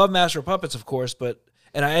 And I love Master of Puppets, of course,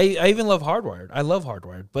 and I even love Hardwired. I love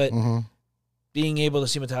Hardwired, but being able to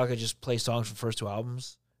see Metallica just play songs from the first two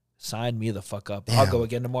albums, sign me the fuck up. Damn. I'll go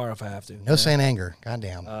again tomorrow if I have to. No Saint Anger.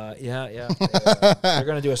 Goddamn. Yeah. They're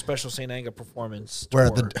gonna do a special Saint Anger performance. Where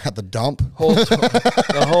at the dump?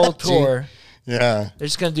 The whole tour. Yeah. They're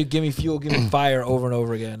just gonna do "Give Me Fuel, Give Me Fire" over and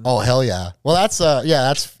over again. Oh hell yeah! Well, that's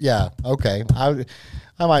okay.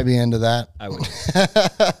 I might be into that. I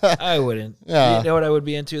wouldn't. I wouldn't. Yeah. You know what I would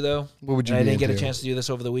be into though? What would you? I didn't get a chance to do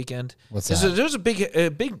this over the weekend. What's that? There's a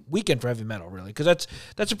big weekend for heavy metal, really, because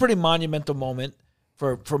that's a pretty monumental moment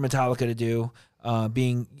for Metallica to do.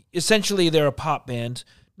 Being essentially they're a pop band,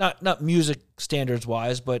 not music standards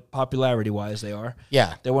wise, but popularity wise, they are.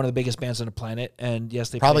 Yeah, they're one of the biggest bands on the planet, and yes,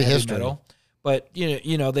 they probably play heavy history. metal. But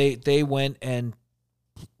you know they went and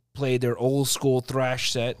played their old school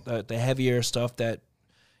thrash set, the heavier stuff that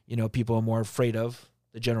you know people are more afraid of,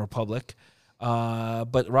 the general public.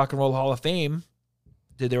 But Rock and Roll Hall of Fame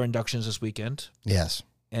did their inductions this weekend. Yes,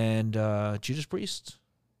 and Judas Priest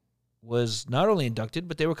was not only inducted,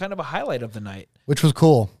 but they were kind of a highlight of the night, which was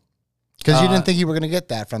cool because you didn't think you were going to get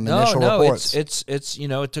that from the initial reports. It's you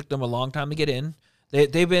know it took them a long time to get in.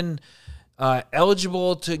 They've been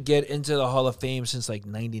eligible to get into the Hall of Fame since like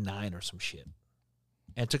 99 or some shit.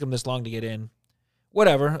 And it took them this long to get in.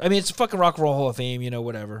 Whatever. I mean, it's a fucking Rock and Roll Hall of Fame, you know,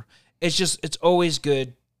 whatever. It's always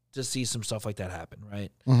good to see some stuff like that happen,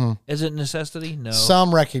 right? Mm-hmm. Is it a necessity? No.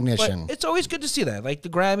 Some recognition. But it's always good to see that. Like the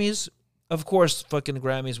Grammys, of course, fucking the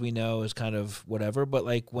Grammys we know is kind of whatever, but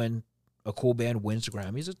like when a cool band wins the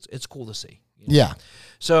Grammys, it's cool to see. You know? Yeah.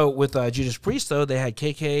 So with Judas Priest, though, they had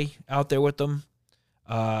KK out there with them.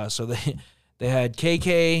 So they had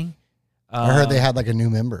KK. I heard they had like a new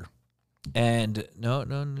member. And no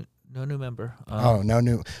new member. No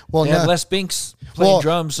new. Well, they had Les Binks playing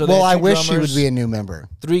drums. So I wish he would be a new member.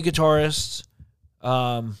 3 guitarists,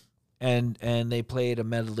 and they played a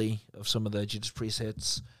medley of some of the Judas Priest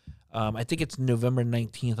hits. I think it's November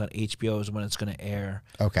 19th on HBO is when it's going to air.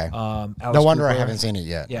 Okay. Alice no wonder Cooper, I haven't seen it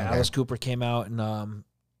yet. Yeah, okay. Alice Cooper came out and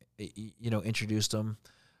introduced them.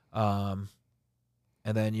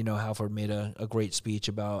 And then Halford made a great speech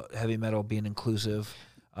about heavy metal being inclusive,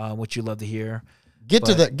 which you love to hear. Get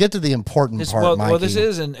to the important part, Mikey. Well, this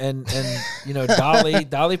is and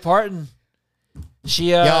Dolly Parton,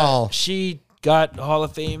 she got Hall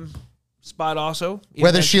of Fame spot also.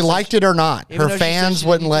 Whether she liked it or not, her fans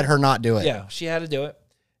wouldn't let her not do it. Yeah, she had to do it.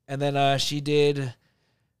 And then she did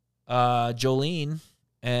Jolene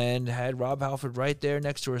and had Rob Halford right there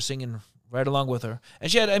next to her singing right along with her. And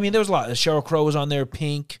she had, there was a lot. Sheryl Crow was on there,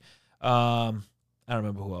 Pink. I don't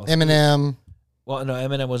remember who else. Eminem. Well, no,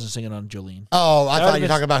 Eminem wasn't singing on Jolene. Oh, I thought you were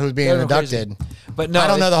talking about who's being inducted. But no, I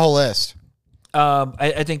don't know the whole list.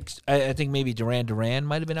 I think maybe Duran Duran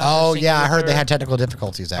might have been out there Oh singing yeah, I with heard her. they had technical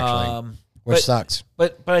difficulties actually, which but- sucks.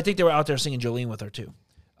 But I think they were out there singing Jolene with her too.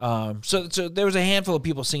 So there was a handful of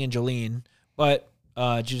people singing Jolene, but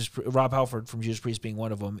Rob Halford from Judas Priest being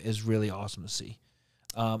one of them is really awesome to see.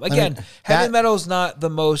 Again, heavy metal is not the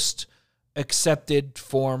most accepted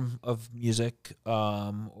form of music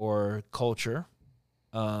or culture,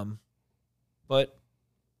 but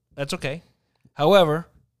that's okay. However,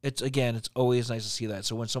 it's always nice to see that.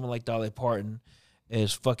 So when someone like Dolly Parton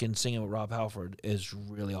is fucking singing with Rob Halford, is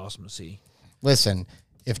really awesome to see. Listen,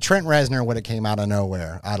 if Trent Reznor would have came out of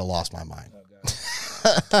nowhere, I'd have lost my mind.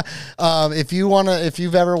 If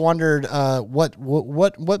you've ever wondered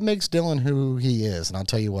what makes Dylan who he is, and I'll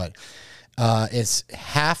tell you what, it's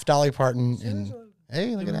half Dolly Parton and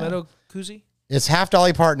hey, look at that. Metal koozie. It's half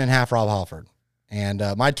Dolly Parton and half Rob Halford, and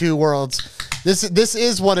my two worlds. This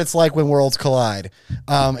is what it's like when worlds collide.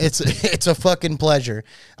 It's a fucking pleasure.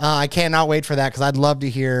 I cannot wait for that because I'd love to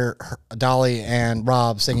hear Dolly and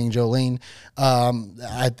Rob singing Jolene.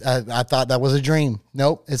 I thought that was a dream.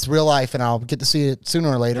 Nope, it's real life, and I'll get to see it sooner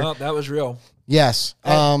or later. No, that was real. Yes.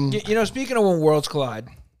 Speaking of when worlds collide,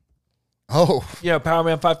 Power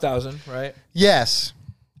Man 5000, right? Yes.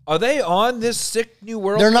 Are they on this Sick New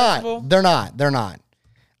World? They're festival? not. They're not.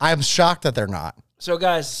 I'm shocked that they're not. So,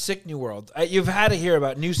 guys, Sick New World. You've had to hear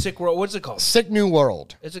about New Sick World. What's it called? Sick New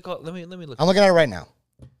World. Is it called? Let me look. I'm looking at it right now.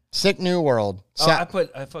 Sick New World. I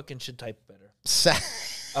fucking should type better. Sick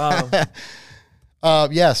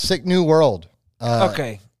New World.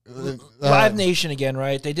 Okay. Live Nation again,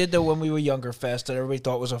 right? They did the When We Were Younger fest that everybody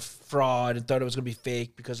thought was a fraud and thought it was going to be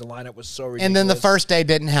fake because the lineup was so ridiculous. And then the first day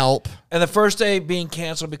didn't help. And the first day being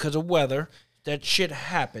canceled because of weather. That shit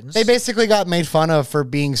happens. They basically got made fun of for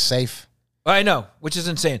being safe. I know, which is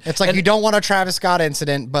insane. It's like you don't want a Travis Scott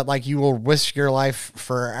incident, but like you will risk your life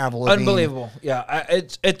for Avril Lavigne. Unbelievable. Yeah,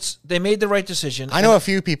 it's they made the right decision. I know a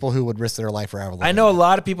few people who would risk their life for Avril Lavigne. I know a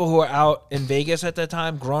lot of people who were out in Vegas at that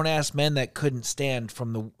time, grown ass men that couldn't stand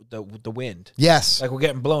from the wind. Yes. Like we're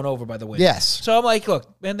getting blown over by the wind. Yes. So I'm like,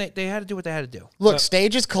 look, man, they had to do what they had to do. Look,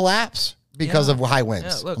 stages collapse because of high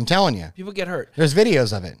winds. Yeah, look, I'm telling you. People get hurt. There's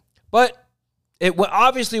videos of it. But it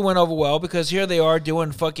obviously went over well because here they are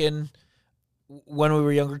doing fucking When We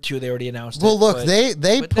Were Younger too. They already announced well, it. Look,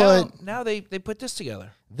 they put now they put this together.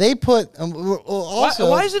 They put also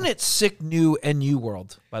why isn't it Sick New and New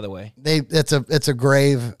World? By the way, it's a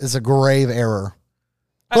grave error.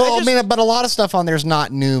 But a lot of stuff on there's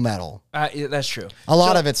not new metal. Yeah, that's true. A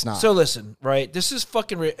lot of it's not. So listen, right? This is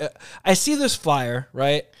fucking. I see this flyer,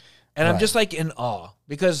 right, and I'm just like in awe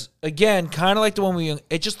because again, kind of like the one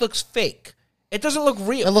it just looks fake. It doesn't look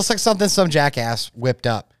real. It looks like something some jackass whipped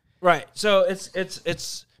up. Right. So it's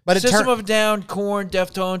but System of a Down, Korn,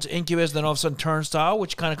 Deftones, Incubus, then all of a sudden Turnstile,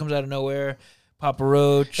 which kind of comes out of nowhere. Papa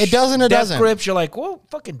Roach. It doesn't. Death Grips. You're like, whoa,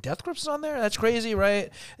 fucking Death Grips is on there? That's crazy, right?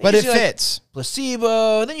 And but it fits.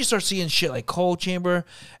 Placebo. And then you start seeing shit like Cold Chamber.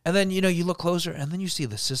 And then, you look closer, and then you see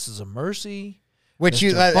the Sisters of Mercy. Which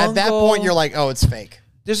at that point, you're like, oh, it's fake.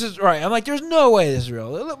 This is right. I'm like, there's no way this is real.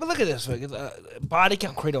 Look at this. Body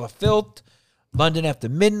Count, Cradle of Filth, London After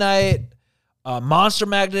Midnight, Monster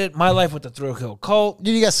Magnet, My Life with the Thrill Kill Cult.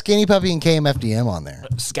 Dude, you got Skinny Puppy and KMFDM on there.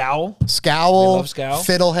 Scowl. Scowl.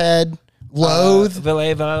 Fiddlehead. Loathe.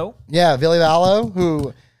 Ville Valo. Yeah, Ville Valo,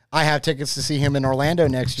 who I have tickets to see him in Orlando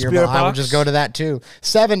next year, Spirit but I will Box. just go to that too.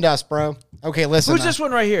 Seven Dust, bro. Okay, listen. Who's this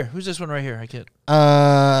one right here? I can't.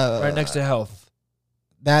 Right next to Health.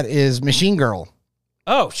 That is Machine Girl.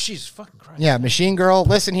 Oh, she's fucking crying. Yeah, Machine Girl.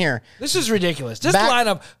 Listen here. This is ridiculous. This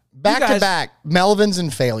lineup. Back to back. Melvins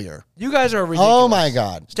and Failure. You guys are ridiculous. Oh, my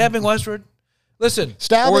God. Stabbing Westward. Listen.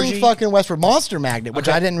 Stabbing Orgy. fucking Westward. Monster Magnet, which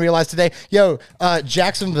I didn't realize today. Yo,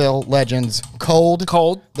 Jacksonville Legends. Cold.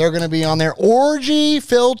 They're going to be on there. Orgy,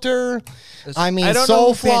 Filter. I don't Soulfly. know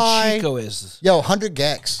who Panchico is. Yo, 100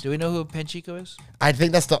 Gex. Do we know who Panchico is? I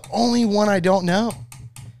think that's the only one I don't know.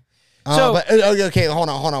 Okay, hold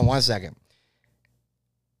on 1 second.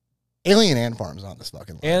 Alien Ant Farm's on this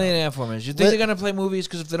fucking line. Alien Ant Farm is. You think they're gonna play movies?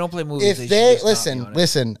 Because if they don't play movies,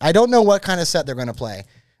 listen. I don't know what kind of set they're gonna play,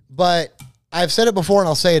 but I've said it before and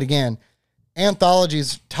I'll say it again.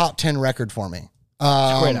 Anthology's top 10 record for me. It's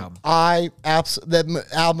a great album. That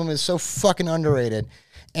album is so fucking underrated,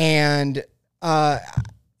 and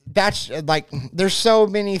that's like there's so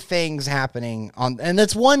many things happening on, and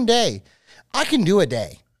it's one day. I can do a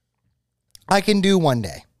day. I can do one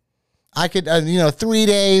day. I could, 3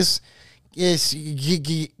 days is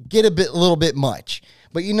get a little bit much.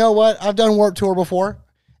 But you know what? I've done Warped Tour before,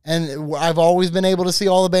 and I've always been able to see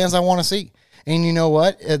all the bands I want to see. And you know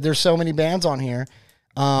what? There's so many bands on here.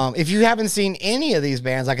 If you haven't seen any of these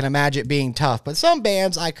bands, I can imagine it being tough. But some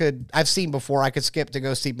bands I've seen before. I could skip to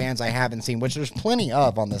go see bands I haven't seen, which there's plenty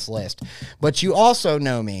of on this list. But you also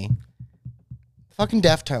know me. Fucking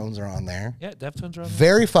Deftones are on there. Yeah, Deftones are on there.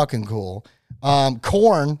 Very fucking cool.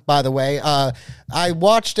 Korn, by the way. I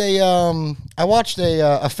watched a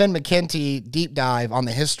Finn McKenty deep dive on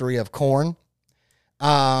the history of Korn.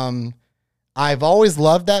 I've always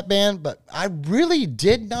loved that band, but I really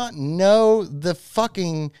did not know the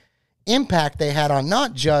fucking impact they had on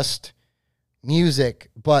not just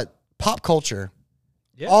music, but pop culture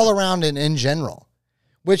all around and in general.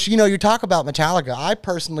 Which, you talk about Metallica. I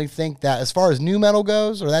personally think that as far as nu metal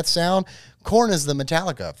goes, or that sound, Korn is the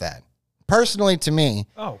Metallica of that. Personally, to me.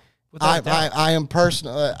 Oh, I am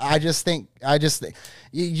personal. I just think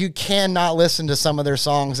you cannot listen to some of their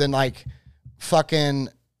songs and like fucking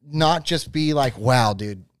not just be like, wow,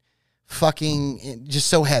 dude, fucking just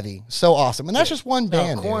so heavy, so awesome. And that's just one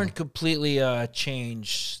band. Korn completely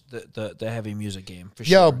changed the heavy music game for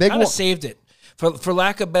sure. Yo, big kind of saved it. For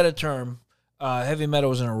lack of a better term, heavy metal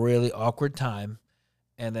was in a really awkward time,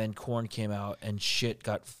 and then Korn came out and shit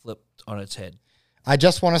got flipped on its head. I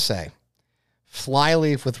just want to say,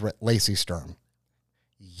 Flyleaf with Lacey Sturm.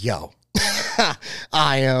 Yo.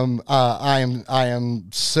 I am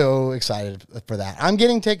so excited for that. I'm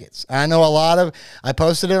getting tickets. I know I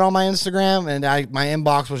posted it on my Instagram, and my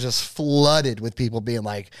inbox was just flooded with people being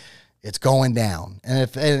like, it's going down. And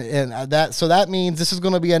that means this is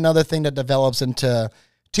going to be another thing that develops into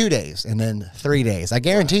 2 days and then 3 days. I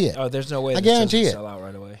guarantee it. Oh, there's no way I guarantee it. Sell out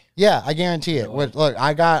right away. Yeah, I guarantee it. Look,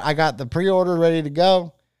 I got the pre-order ready to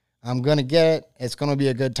go. I'm going to get it. It's going to be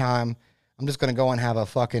a good time. I'm just going to go and have a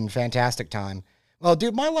fucking fantastic time. Well,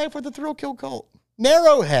 dude, my life with the Thrill Kill Cult.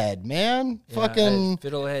 Narrowhead, man. Yeah, fucking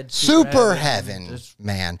Fiddlehead, Super Heaven,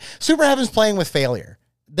 man. Super Heaven's playing with Failure.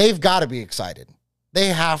 They've got to be excited. They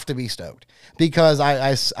have to be stoked because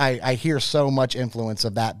I hear so much influence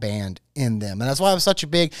of that band in them. And that's why I'm such a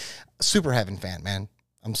big Super Heaven fan, man.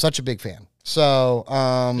 I'm such a big fan. So,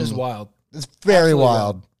 it's wild. It's very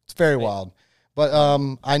wild. It's very wild. But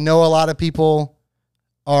I know a lot of people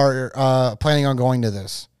are planning on going to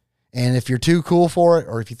this. And if you're too cool for it,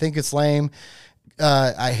 or if you think it's lame,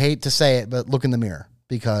 I hate to say it, but look in the mirror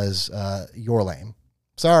because you're lame.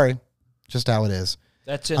 Sorry, just how it is.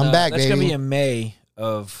 I'm back, that's going to be in May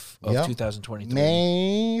of 2023.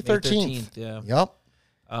 May 13th. Yeah. Yep.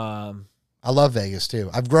 I love Vegas too.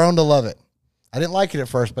 I've grown to love it. I didn't like it at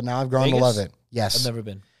first, but now I've grown to love it. Yes. I've never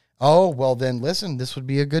been. Oh, well then listen, this would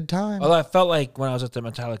be a good time. Although I felt like when I was at the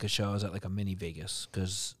Metallica show, I was at like a mini Vegas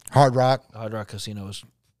because Hard Rock Casino was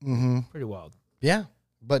pretty wild. Yeah.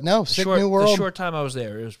 But no, Sick New World. The short time I was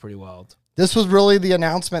there, it was pretty wild. This was really the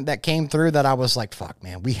announcement that came through that I was like, fuck,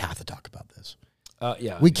 man, we have to talk about this.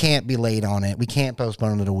 Yeah. We can't be late on it. We can't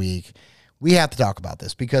postpone it a week. We have to talk about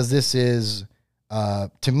this because this is,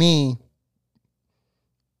 to me,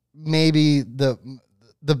 maybe the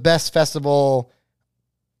best festival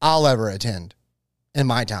I'll ever attend in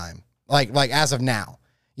my time. Like as of now.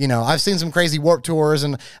 I've seen some crazy Warped Tours,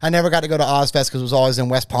 and I never got to go to Ozfest because it was always in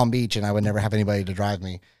West Palm Beach, and I would never have anybody to drive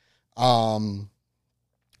me. But,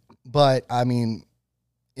 I mean,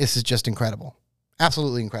 this is just incredible.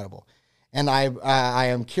 Absolutely incredible. And I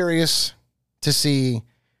am curious to see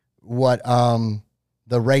what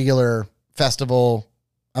the regular festival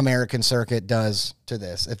American circuit does to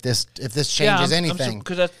this. If this changes anything,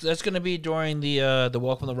 because that's going to be during the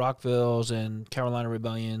Welcome to the Rockvilles and Carolina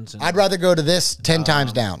Rebellions. And, I'd rather go to this 10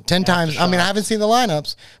 times down. 10 times. I mean, I haven't seen the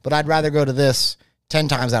lineups, but I'd rather go to this 10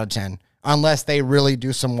 times out of 10, unless they really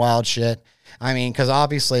do some wild shit. I mean, because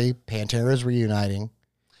obviously Pantera's reuniting.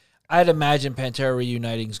 I'd imagine Pantera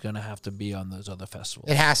reuniting is going to have to be on those other festivals.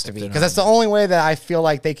 It has to be, because that's the only way that I feel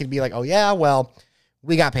like they could be like, oh yeah, well,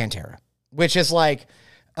 we got Pantera, which is like.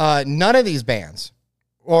 None of these bands,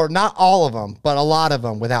 or not all of them, but a lot of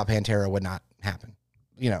them without Pantera would not happen.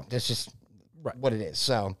 That's just what it is.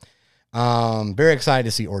 So, very excited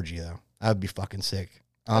to see Orgy though. That would be fucking sick.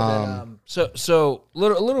 So a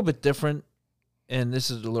little bit different, and this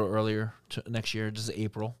is a little earlier next year. This is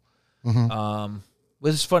April. But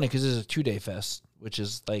it's funny because this is a 2-day fest, which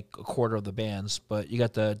is like a quarter of the bands. But you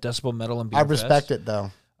got the Decibel Metal and Beer I respect it though.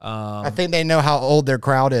 I think they know how old their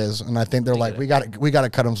crowd is, and I think they're like, we got to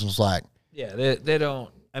cut them some slack. Yeah, they don't.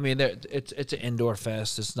 I mean, it's an indoor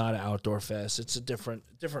fest. It's not an outdoor fest. It's a different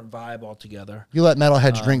vibe altogether. You let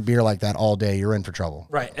metalheads drink beer like that all day, you're in for trouble.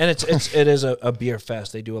 Right, and it is a beer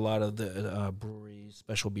fest. They do a lot of the brewery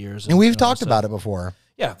special beers, and we've talked about it before.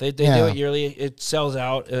 Yeah, they do it yearly. It sells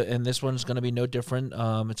out, and this one's going to be no different.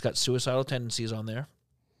 It's got Suicidal Tendencies on there.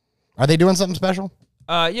 Are they doing something special?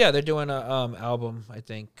 Yeah, they're doing a album. I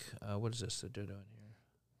think. What is this that they're doing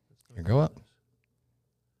here? Here, go up.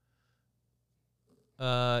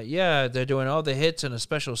 Yeah, they're doing all the hits and a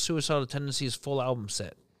special Suicidal Tendencies full album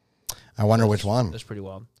set. I wonder which one. That's pretty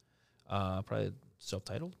wild. Probably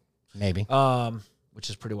self-titled. Maybe. Which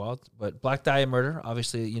is pretty wild. But Black Dahlia Murder,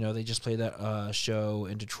 obviously, you know, they just played that show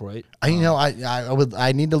in Detroit. I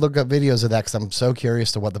need to look up videos of that because I'm so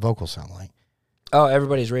curious to what the vocals sound like. Oh,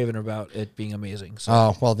 everybody's raving about it being amazing. So.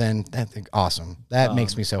 Oh, well then, awesome. That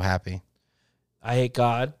makes me so happy. I Hate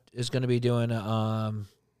God is going to be doing a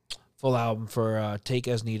full album for Take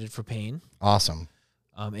As Needed for Pain. Awesome.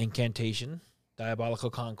 Incantation, Diabolical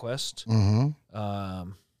Conquest.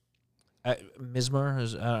 Mm-hmm. Mismer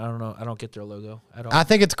is, I don't know. I don't get their logo. I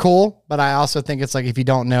think it's cool, but I also think it's like if you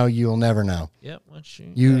don't know, you'll never know. Yep.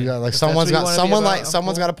 Someone's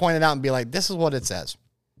got to point it out and be like, this is what it says.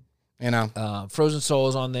 You know, Frozen Soul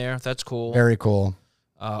is on there. That's cool. Very cool.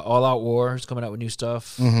 All Out War is coming out with new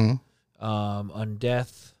stuff. Mm-hmm.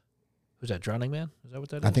 Undeath. Who's that? Drowning Man? Is that what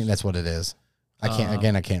that is? I think that's what it is. I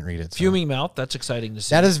can't read it. So. Fuming Mouth. That's exciting to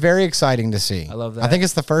see. That is very exciting to see. I love that. I think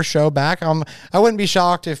it's the first show back. I wouldn't be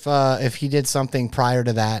shocked if he did something prior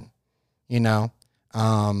to that, you know.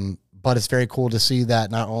 But it's very cool to see that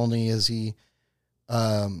not only is he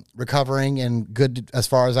recovering and good as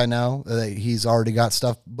far as I know, he's already got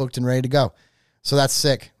stuff booked and ready to go. So that's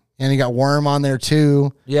sick. And you got Worm on there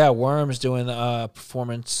too. Yeah, Worm is doing the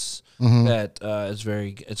performance that it's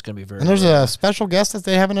going to be very. And there's a special guest that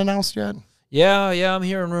they haven't announced yet. Yeah, I'm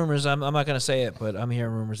hearing rumors. I'm not going to say it, but I'm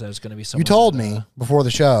hearing rumors that it's going to be someone. You told me before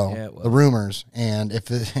the show the rumors, and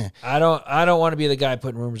if I don't want to be the guy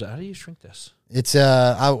putting rumors out. How do you shrink this? It's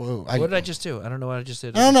what did I just do? I don't know what I just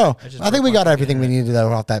did. I don't know. I think we got everything we needed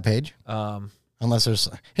off that page. Unless there's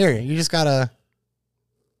here, you just gotta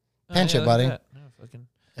pinch it, buddy.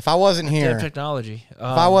 If I wasn't here, technology. If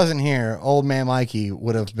I wasn't here, old man Mikey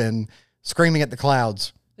would have been screaming at the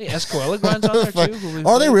clouds. Hey, Esquella Grind's on there too.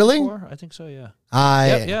 Are they really? Before? I think so. Yeah.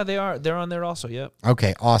 Yeah, they are. They're on there also. Yep.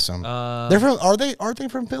 Okay, awesome. They're from. Aren't they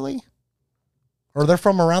from Philly? Or they're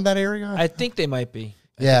from around that area? I think they might be.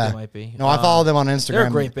 They might be. No, I follow them on Instagram. They're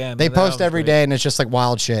a great band. They post every day, and it's just like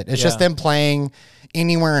wild shit. It's just them playing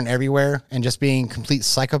anywhere and everywhere, and just being complete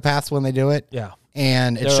psychopaths when they do it. Yeah.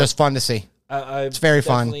 And it's just fun to see. It's very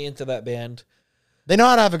fun. Definitely into that band. They know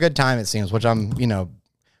how to have a good time, it seems, which I'm,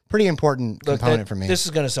 pretty important component for me. This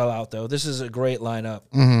is going to sell out, though. This is a great lineup.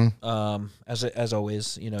 Mm-hmm. As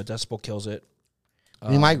always, Decibel kills it.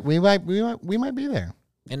 We might be there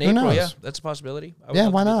in April. Yeah, that's a possibility.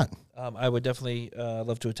 Why not? I would definitely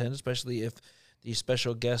love to attend, especially if the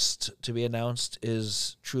special guest to be announced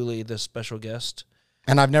is truly the special guest.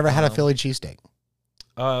 And I've never had a Philly cheesesteak.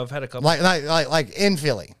 I've had a couple. Like in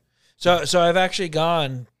Philly. So I've actually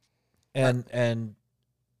gone and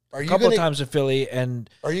a couple of times in Philly. And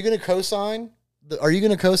are you going to co-sign? Are you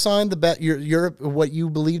going to co-sign the bet? Your what you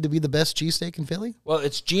believe to be the best cheesesteak in Philly? Well,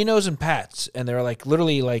 it's Geno's and Pat's, and they're like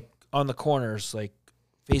literally like on the corners, like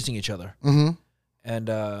facing each other. Mm-hmm. And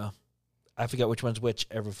I forget which one's which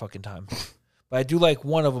every fucking time. But I do like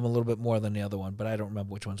one of them a little bit more than the other one, but I don't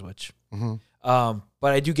remember which one's which. Mm-hmm.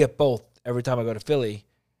 But I do get both every time I go to Philly.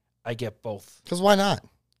 I get both. Because why not?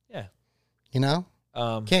 Yeah.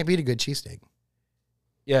 Can't beat a good cheesesteak.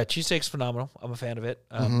 Yeah, cheesesteak's phenomenal. I'm a fan of it.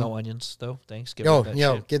 No onions though. Thanks. Get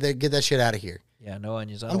that shit out of here. Yeah, no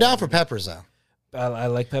onions. I'm down for peppers though. I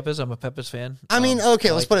like peppers. I'm a peppers fan. I mean,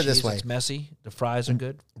 okay, let's put it this way. It's messy. The fries are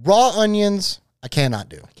good. Raw onions, I cannot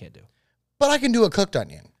do. I can't do. But I can do a cooked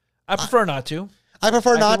onion. I prefer not to. I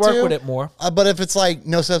prefer not to. Work with it more. But if it's like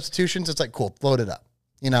no substitutions, it's like, cool, load it up.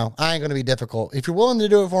 I ain't going to be difficult. If you're willing to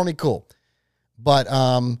do it for me, cool. But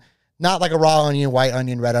not like a raw onion, white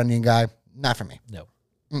onion, red onion guy. Not for me. No.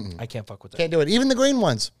 Mm-mm. I can't fuck with that. Can't do it. Even the green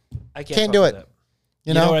ones. I can't do it. That.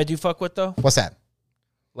 You know what I do fuck with, though? What's that?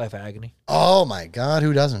 Life of Agony. Oh, my God.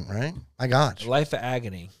 Who doesn't, right? My God. Life of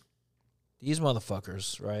Agony. These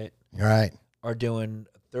motherfuckers, right? You're right. Are doing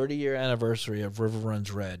a 30-year anniversary of River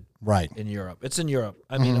Runs Red. Right. In Europe. It's in Europe.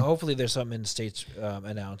 I mean, hopefully there's something in the States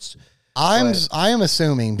announced. I am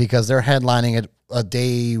assuming because they're headlining at a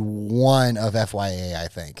day one of FYA, I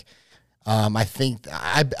think.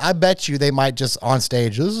 I bet you they might just on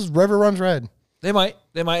stage. This is River Runs Red. They might,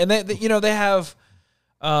 and they have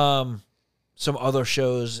some other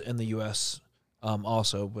shows in the U.S.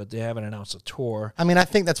 Also, but they haven't announced a tour. I mean, I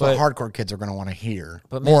think that's what hardcore kids are going to want to hear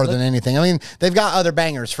more than anything. I mean, they've got other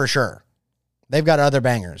bangers for sure. They've got other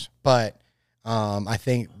bangers, but I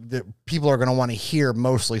think that people are going to want to hear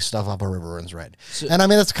mostly stuff off of River Runs Red. And I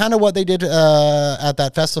mean, that's kind of what they did at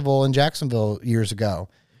that festival in Jacksonville years ago.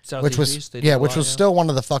 which was still one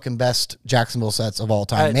of the fucking best Jacksonville sets of all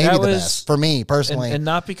time. Maybe the best for me personally, and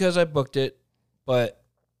not because I booked it, but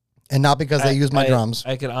not because they used my drums.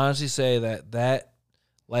 I can honestly say that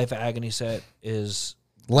Life of Agony set is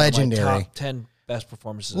legendary. One of my top 10 best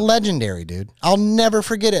performances. Legendary, dude. I'll never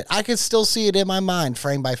forget it. I could still see it in my mind,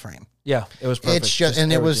 frame by frame. Yeah, it was perfect. It's just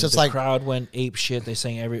and it was just the like crowd went ape shit. They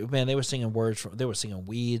sang they were singing they were singing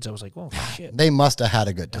Weeds. I was like, oh shit. They must have had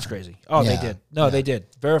a good time. That's crazy. Oh, yeah. They did. No, they did.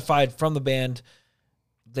 Verified from the band.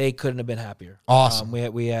 They couldn't have been happier. Awesome.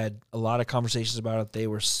 We had a lot of conversations about it. They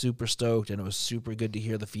were super stoked, and it was super good to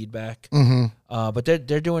hear the feedback. Mm-hmm. But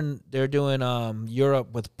they're doing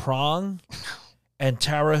Europe with Prong and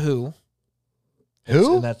Tara Who.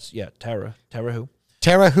 And that's Tara Who.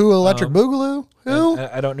 Tara Who, Electric Boogaloo? Who?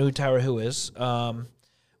 I don't know who Tara Who is.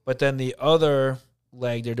 But then the other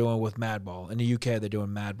leg they're doing with Madball. In the UK, they're doing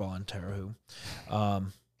Madball and Tara Who.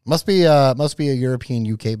 Must be a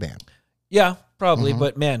European UK band. Yeah, probably.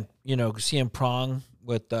 But man, seeing Prong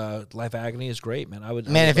with Life Agony is great, man. I would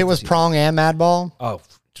if it was Prong and Madball,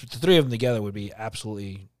 the three of them together would be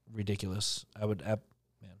absolutely ridiculous.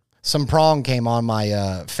 Some Prong came on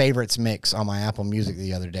my favorites mix on my Apple Music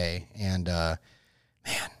the other day, and man,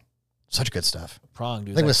 such good stuff. Prong,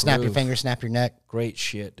 dude. I think it was Snap Your Finger, Snap Your Neck. Great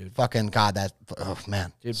shit, dude. Fucking God,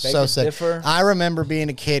 man. Dude, so sick. I remember being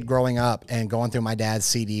a kid growing up and going through my dad's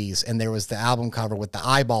CDs, and there was the album cover with the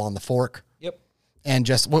eyeball and the fork. Yep. And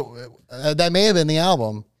just, that may have been the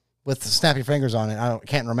album with the Snap Your Fingers on it.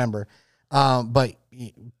 Can't remember. But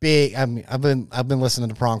big, I've been listening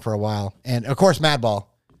to Prong for a while. And of course, Madball.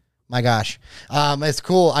 My gosh. It's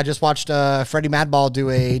cool. I just watched Freddie Madball do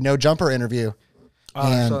a No Jumper interview.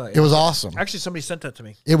 And it was awesome. Actually, somebody sent that to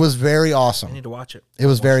me. It was very awesome. I need to watch it. It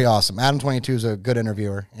was very awesome. Adam 22 is a good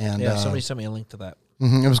interviewer, and somebody sent me a link to that.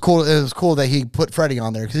 It was cool. It was cool that he put Freddie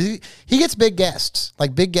on there because he gets big guests,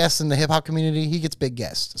 like big guests in the hip hop community. He gets big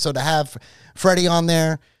guests. So to have Freddie on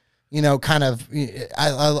there, kind of,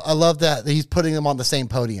 I love that he's putting them on the same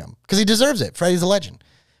podium because he deserves it. Freddie's a legend.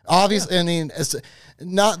 Obviously, I mean, it's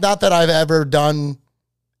not that I've ever done.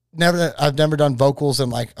 I've never done vocals in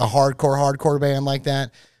like a hardcore band like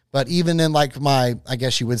that. But even in like my, I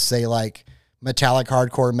guess you would say like metallic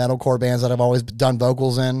hardcore metalcore bands that I've always done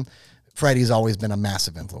vocals in, Freddie's always been a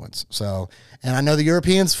massive influence. So, and I know the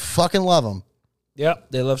Europeans fucking love him. Yep,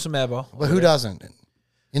 they love some Madball. But who doesn't?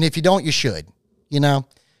 And if you don't, you should. But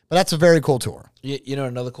that's a very cool tour. You know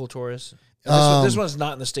another cool tour is? This one's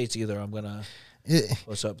not in the States either. I'm gonna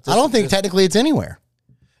what's up? I don't think technically it's anywhere.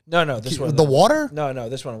 No, this one. The water? No,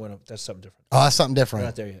 this one went up. That's something different. Oh, that's something different. We're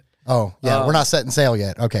not there yet. Oh, yeah, we're not setting sail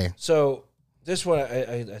yet. Okay. So this one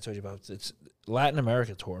I told you about. It's Latin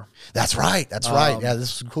America tour. That's right. Yeah,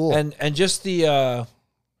 this is cool. And just the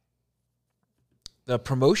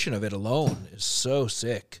promotion of it alone is so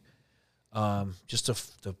sick. Just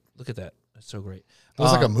to look at that. That's so great. It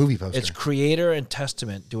was like a movie poster. It's Creator and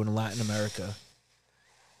Testament doing Latin America.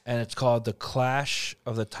 And it's called the Clash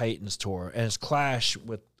of the Titans tour. And it's Clash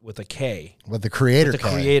with a K. With the Creator K.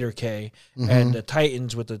 Creator K. And the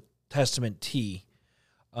Titans with the Testament T.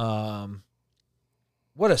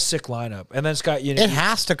 What a sick lineup. And then it's got, It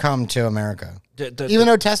has to come to America. Even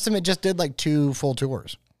though Testament just did like 2 full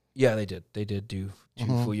tours. Yeah, they did. They did do 2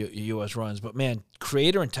 full U.S. runs. But man,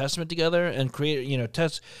 Creator and Testament together, and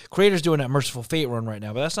Creator's doing that Merciful Fate run right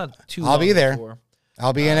now, but that's not too long. I'll be there. Before.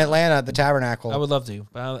 I'll be in Atlanta at the Tabernacle. I would love to,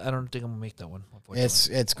 but I don't think I'm gonna make that one.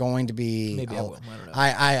 It's going to be. Maybe I will. I don't know.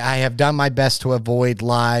 I have done my best to avoid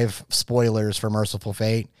live spoilers for Merciful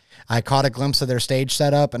Fate. I caught a glimpse of their stage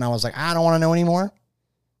setup, and I was like, I don't want to know anymore.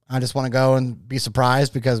 I just want to go and be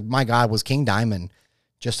surprised because my God, was King Diamond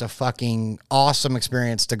just a fucking awesome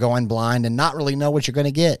experience to go in blind and not really know what you're going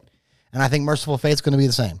to get. And I think Merciful Fate's going to be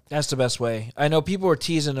the same. That's the best way. I know people were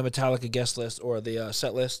teasing the Metallica guest list or the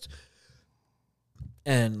set list.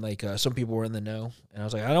 And like some people were in the know, and I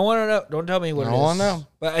was like, I don't want to know. Don't tell me what it is. I don't want to know.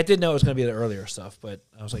 But I did know it was going to be the earlier stuff. But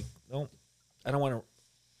I was like, no, I don't want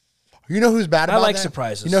to. You know who's bad about that? I like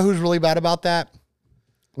surprises. You know who's really bad about that?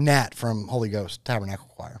 Nat from Holy Ghost Tabernacle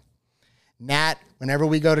Choir. Nat, whenever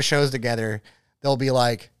we go to shows together, they'll be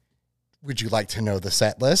like, would you like to know the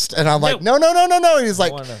set list? And I'm like, no. He's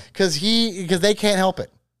like, because they can't help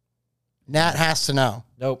it. Nat has to know.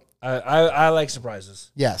 Nope. I like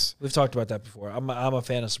surprises. Yes. We've talked about that before. I'm a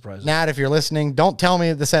fan of surprises. Nat, if you're listening, don't tell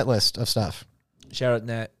me the set list of stuff. Shout out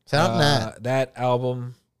Nat. Shout out Nat. That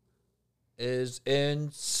album is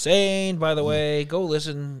insane, by the way. Go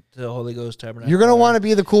listen to the Holy Ghost Tabernacle. You're going to want to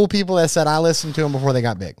be the cool people that said, I listened to them before they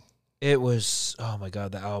got big. It was, oh my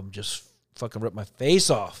God, the album just fucking ripped my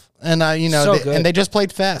face off. And, and they just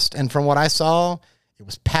played Fest. And from what I saw, it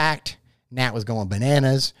was packed. Nat was going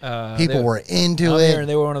bananas. People People were into it. And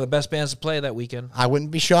they were one of the best bands to play that weekend. I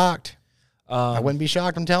wouldn't be shocked.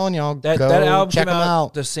 I'm telling y'all. That go album check came them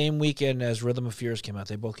out. the same weekend as Rhythm of Fears came out.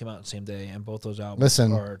 They both came out the same day, and both those albums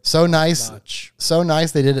Listen, so nice. So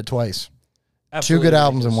nice they did it twice. Absolutely 2 good ridiculous.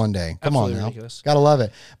 albums in one day. Come Absolutely on now. ridiculous. Gotta love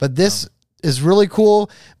it. But this is really cool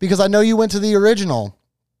because I know you went to the original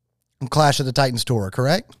Clash of the Titans tour,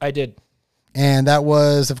 correct? I did. And that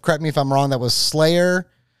was, correct me if I'm wrong, that was Slayer.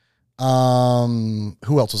 Who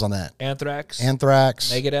else was on that? Anthrax,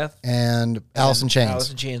 Megadeth, and Alice in Chains. Alice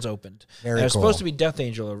in Chains opened. Very it was cool. supposed to be Death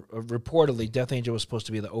Angel. Reportedly, Death Angel was supposed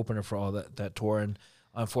to be the opener for all that tour, and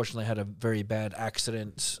unfortunately had a very bad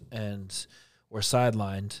accident and were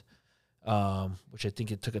sidelined, which I think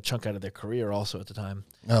it took a chunk out of their career also at the time.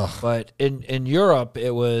 Ugh. But in Europe,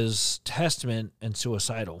 it was Testament and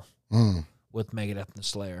Suicidal with Megadeth and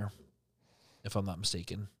Slayer, if I'm not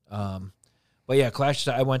mistaken. But yeah, Clash.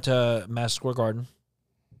 I went to Madison Square Garden,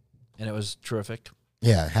 and it was terrific.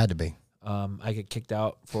 Yeah, it had to be. I get kicked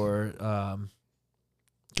out for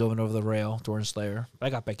going over the rail during Slayer, but I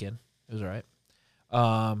got back in. It was all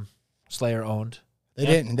right. Slayer owned. They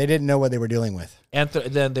didn't know what they were dealing with. And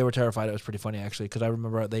then they were terrified. It was pretty funny actually, because I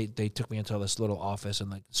remember they took me into this little office, and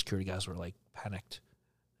like the security guys were like panicked.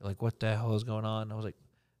 They're like, "What the hell is going on?" I was like,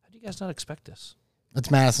 "How do you guys not expect this? It's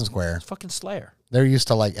Madison Square. It's fucking Slayer." They're used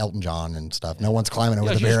to like Elton John and stuff. No one's climbing over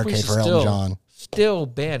the Judas barricade Priest for is Elton John. Still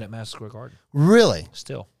banned at Madison Square Garden. Really?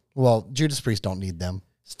 Still. Well, Judas Priest don't need them.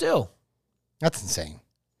 Still. That's insane.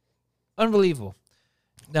 Unbelievable.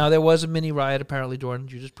 Now, there was a mini riot apparently during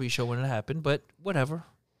Judas Priest show when it happened, but whatever.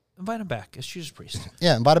 Invite him back. It's Judas Priest.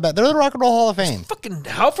 Yeah, invite him back. They're the Rock and Roll Hall of Fame. Fucking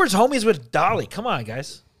Halford's homies with Dolly. Come on,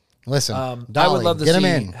 guys. Listen, I would love to get him see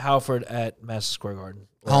in. Halford at Madison Square Garden.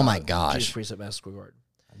 Oh my gosh. Judas Priest at Madison Square Garden.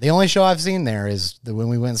 The only show I've seen there is when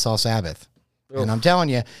we went and saw Sabbath. And I'm telling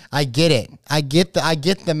you, I get it. I get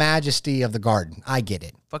the majesty of the garden. I get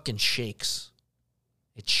it. Fucking shakes.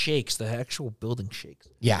 It shakes. The actual building shakes.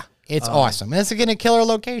 Yeah, it's awesome. And it's again a killer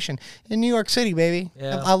location in New York City, baby.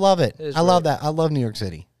 Yeah, I love it. it is I love great. that. I love New York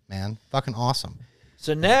City, man. Fucking awesome.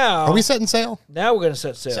 So now, Are we setting sail? Now we're gonna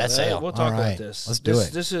set sail. Set sail. We'll talk All right. about this. Let's do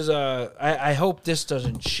it. This is I hope this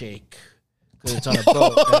doesn't shake because it's on a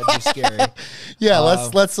boat. That'd be scary. Yeah,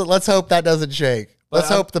 let's hope that doesn't shake. Let's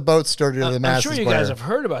I'm- hope the boat's sturdy to the I'm Madison sure you Square. guys have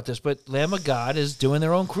heard about this, but Lamb of God is doing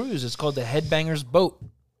their own cruise. It's called the Headbangers Boat.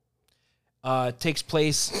 It takes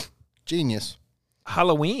place Genius.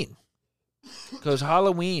 Halloween, because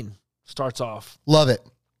Halloween starts off, Love it.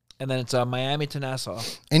 and then it's Miami to Nassau.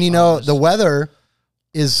 And you know, the weather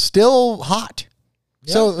is still hot.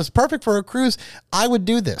 So it's perfect for a cruise. I would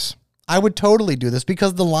do this. I would totally do this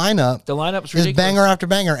because the lineup The lineup's is ridiculous. banger after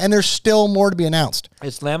banger, and there's still more to be announced.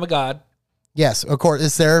 It's Lamb of God. Yes, of course,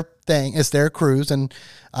 it's their thing. It's their cruise, and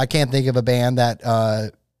I can't think of a band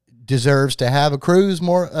that deserves to have a cruise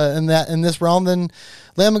more in this realm than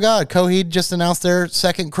Lamb of God. Coheed just announced their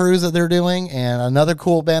second cruise that they're doing, and another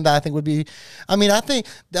cool band that I think would be.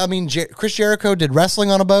 Chris Jericho did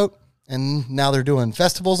wrestling on a boat, and now they're doing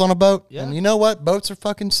festivals on a boat. Yeah. And you know what? Boats are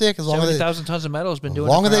fucking sick as long as 70,000 tons of metal has been doing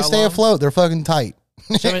long it as for they how stay long? afloat. They're fucking tight.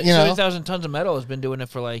 You know, 70,000 tons of metal has been doing it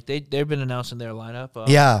for like they've been announcing their lineup.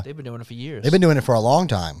 Yeah. They've been doing it for years. they've been doing it for a long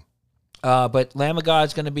time. But Lamb of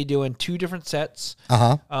God's going to be doing 2 different sets,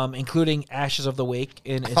 including Ashes of the Wake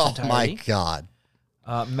in its Oh entirety. my god!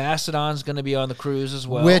 Mastodon's going to be on the cruise as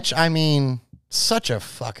well. Which I mean, such a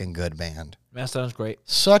fucking good band. Mastodon's great.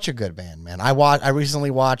 Such a good band, man. I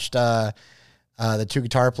recently watched the 2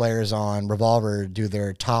 guitar players on Revolver do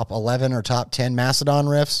their top 11 or top 10 Mastodon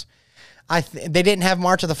riffs. They didn't have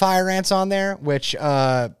March of the Fire Ants on there, which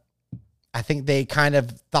I think they kind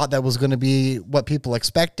of thought that was going to be what people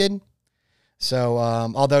expected. So,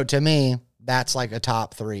 although to me, that's like a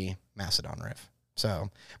top 3 Mastodon riff. So,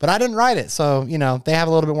 but I didn't write it. So, you know, they have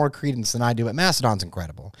a little bit more credence than I do, but Mastodon's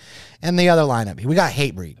incredible. And the other lineup, we got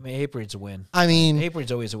Hatebreed. I mean, Hatebreed's a win. I mean,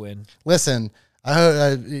 Hatebreed's always a win. listen,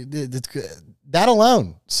 it's good. That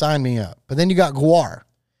alone signed me up. But then you got Gwar.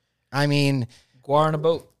 I mean, Gwar on a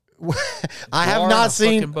boat. I have Gwar on not a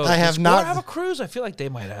seen. fucking boat. I have Does not. Gwar have a cruise? I feel like they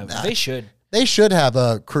might have. They should. They should have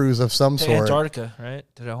a cruise of some To sort. Antarctica, right?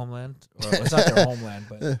 To their homeland. Well, it's not their homeland,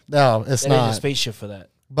 but they No, it's need a not. spaceship for that.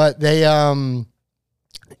 But they, I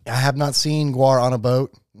have not seen Gwar on a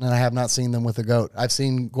boat, and I have not seen them with a goat. I've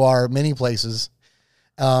seen Gwar many places.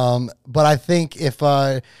 But I think if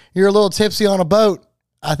you're a little tipsy on a boat,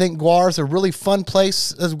 I think Guar's a really fun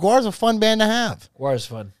place. Guar's a fun band to have. Guar's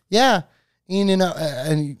fun. Yeah.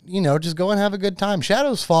 And just go and have a good time.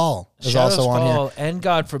 Shadows Fall is Shadows also on Fall here. and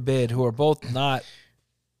God Forbid, who are both not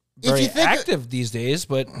very active these days,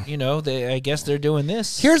 but I guess they're doing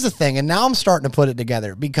this. Here's the thing, and now I'm starting to put it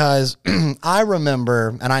together because I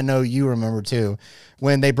remember, and I know you remember too,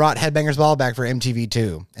 when they brought Headbangers Ball back for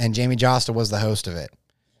MTV2, and Jamie Josta was the host of it.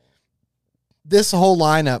 This whole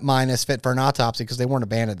lineup, minus Fit for an Autopsy, because they weren't a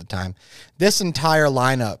band at the time, this entire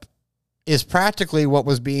lineup is practically what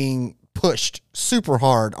was being pushed super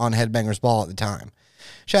hard on Headbangers Ball at the time.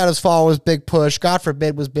 Shadows Fall was big push. God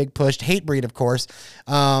Forbid was big push. Hatebreed, of course.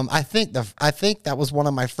 I think that was one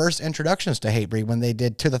of my first introductions to Hatebreed when they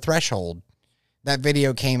did To the Threshold. That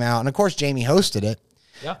video came out, and of course Jamie hosted it.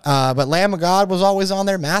 Yeah. But Lamb of God was always on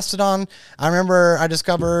there. Mastodon. I remember I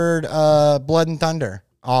discovered Blood and Thunder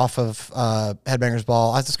off of Headbangers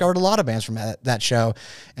Ball. I discovered a lot of bands from that show,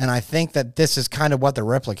 and I think that this is kind of what they're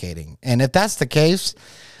replicating. And if that's the case,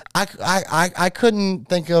 I couldn't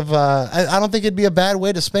think of. I don't think it'd be a bad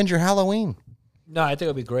way to spend your Halloween. No, I think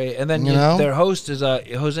it'd be great. And then their host is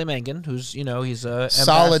Jose Mangan, who's he's a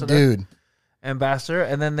solid dude, ambassador.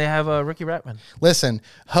 And then they have Ricky Ratman. Listen,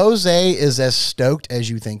 Jose is as stoked as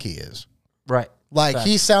you think he is. Right. Like,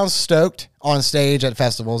 he sounds stoked on stage at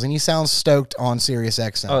festivals, and he sounds stoked on Sirius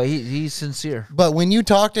XM. Oh, he's sincere. But when you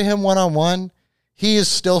talk to him one-on-one, he is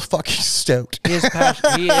still fucking stoked. He is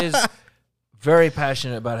passionate. He is very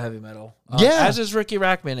passionate about heavy metal. As is Ricky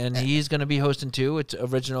Rackman, and he's going to be hosting too. It's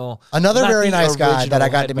original. Another very nice guy that I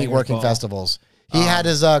got to meet working festivals. He had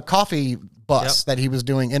his coffee bus that he was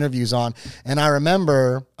doing interviews on, and I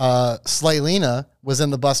remember Slaylina was in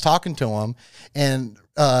the bus talking to him, and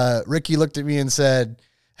Ricky looked at me and said,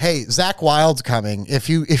 "Hey, Zach Wild's coming. If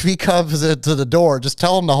he comes to the door, just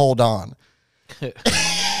tell him to hold on."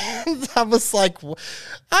 I was like,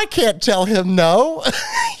 I can't tell him no.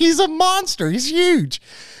 He's a monster. He's huge.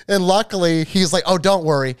 And luckily, he's like, oh, don't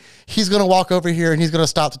worry. He's going to walk over here and he's going to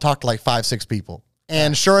stop to talk to like 5-6 people.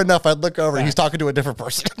 And sure enough, I'd look over and he's talking to a different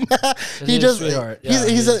person. He's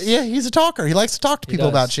a talker. He likes to talk to people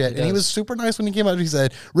about shit. And he was super nice when he came out. He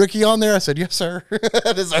said, "Ricky on there?" I said, "Yes, sir."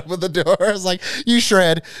 I just opened the door. I was like, "You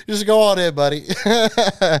shred. Just go on in, buddy."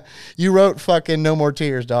 You wrote fucking No More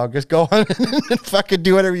Tears, dog. Just go on and fucking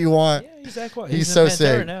do whatever you want. Yeah, he's Zach Wild. He's so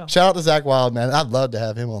sick. Now. Shout out to Zach Wild, man. I'd love to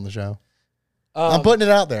have him on the show. I'm putting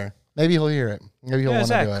it out there. Maybe he'll hear it. Maybe he'll want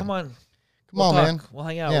to do it. Come on, man. We'll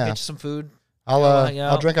hang out. We'll get you some food.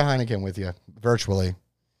 I'll drink a Heineken with you virtually,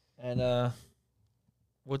 and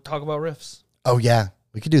we'll talk about riffs. Oh yeah,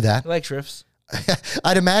 we could do that. He likes riffs.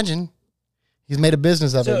 I'd imagine he's made a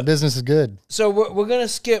business of it. Business is good. So we're gonna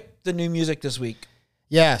skip the new music this week.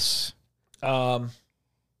 Yes.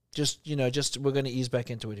 Just we're gonna ease back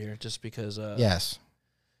into it here, just because. Yes.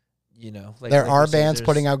 There are bands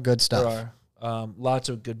putting out good stuff. There are. Lots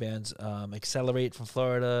of good bands. Accelerate from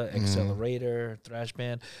Florida, Accelerator, thrash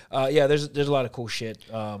band. There's a lot of cool shit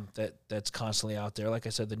that's constantly out there. Like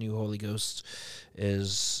I said, the new Holy Ghost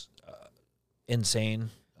is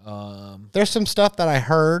insane. There's some stuff that I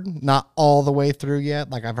heard, not all the way through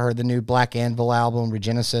yet. Like I've heard the new Black Anvil album,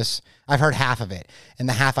 Regenesis. I've heard half of it, and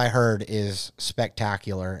the half I heard is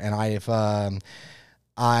spectacular. And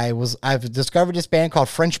I've discovered this band called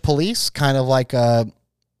French Police, kind of like a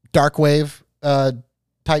dark wave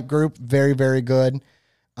type group, very, very good.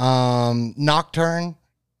 Nocturne,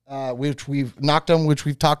 which we've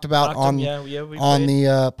talked about on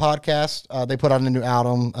the podcast. They put out a new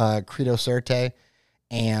album, Credo Certe,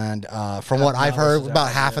 and from what I've heard,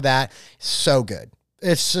 about half of that, so good.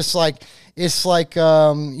 It's just like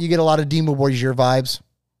you get a lot of Demo Borgia vibes,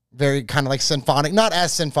 very kind of like symphonic, not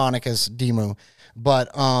as symphonic as Demo, but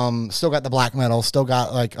still got the black metal, still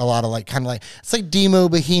got like a lot of like kind of like it's like Demo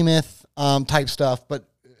Behemoth type stuff, but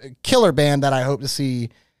a killer band that I hope to see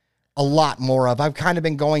a lot more of. I've kind of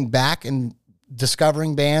been going back and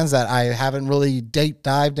discovering bands that I haven't really deep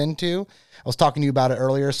dived into. I was talking to you about it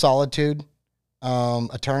earlier, Solitude,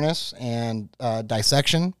 Eternus, and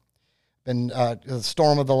Dissection, been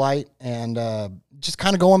Storm of the Light, and just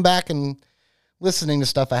kind of going back and listening to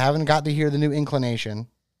stuff. I haven't got to hear the new Inclination,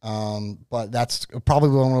 but that's probably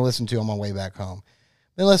what I'm going to listen to on my way back home.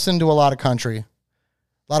 Been listening to a lot of country, a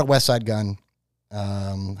lot of West Side Gun.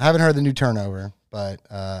 I haven't heard the new Turnover, but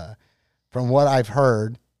from what I've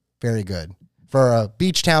heard, very good. For a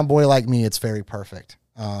beach town boy like me, it's very perfect.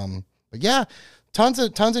 But yeah, tons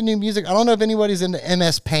of new music. I don't know if anybody's into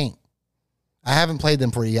MS Paint. I haven't played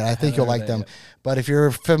them for you yet. I think you'll like them. Yet. But if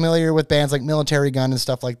you're familiar with bands like Military Gun and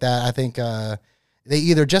stuff like that, I think they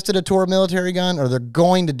either just did a tour of Military Gun or they're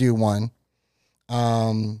going to do one.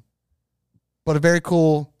 But a very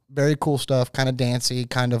cool stuff, kind of dancey,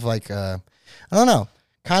 kind of like I don't know,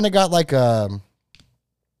 kind of got like God,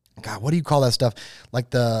 what do you call that stuff?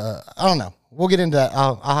 Like I don't know. we'll get into that.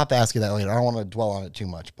 I'll have to ask you that later. I don't want to dwell on it too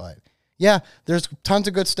much, but yeah, there's tons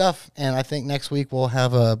of good stuff, and I think next week we'll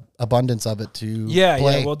have a abundance of it to play.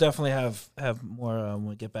 Yeah, we'll definitely have more when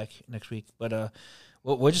we get back next week. But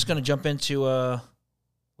we're just gonna jump into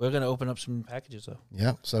we're gonna open up some packages though.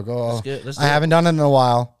 Yeah, so go. Let's I haven't done it in a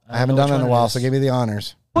while. I haven't done it in a while, is. so give me the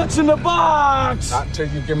honors. What's in the box? Not until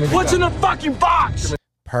you give me What's in the fucking box?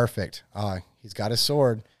 Perfect. He's got his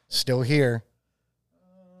sword still here.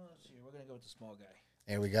 Let's see, we're gonna go with the small guy.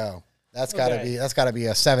 There we go. That's gotta be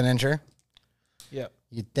a 7-incher. Yep.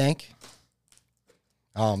 You'd think.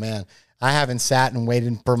 Oh man, I haven't sat and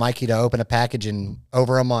waited for Mikey to open a package in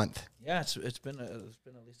over a month. Yeah, it's been at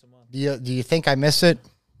least a month. Do you think I miss it?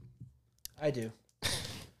 I do.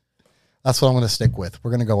 That's what I'm going to stick with. We're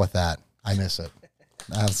going to go with that. I miss it.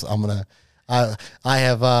 I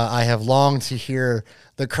have longed to hear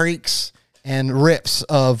the creaks and rips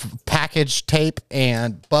of package tape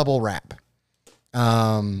and bubble wrap.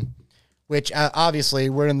 Which obviously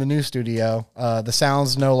we're in the new studio. The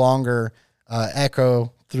sounds no longer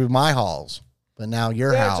echo through my halls, but now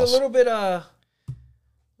your house. It's a little bit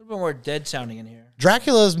more dead sounding in here.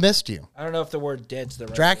 Dracula's missed you. I don't know if the word "dead's" the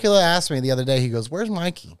right Dracula word. asked me the other day. He goes, "Where's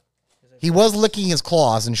Mikey?" He was licking his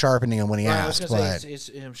claws and sharpening them when he asked. But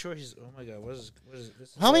I'm sure he's. Oh my god, what is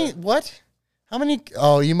this? How many? What? How many?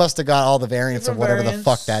 Oh, you must have got all the variants of whatever the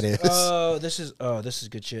fuck that is. Oh, this is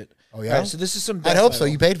good shit. Oh yeah. All right, so this is some. Death I hope metal. so.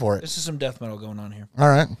 You paid for it. This is some death metal going on here. All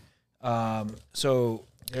right. So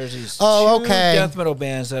there's these two death metal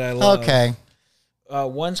bands that I love. Okay.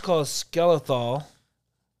 One's called Skeletal.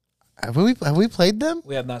 Have we played them?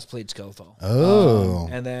 We have not played Skeletal. Oh.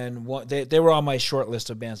 And then they were on my short list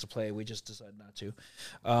of bands to play. We just decided not to.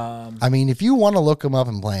 I mean, if you want to look them up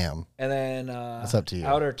and play them, and then it's up to you.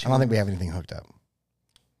 Outer Tomb. I don't think we have anything hooked up.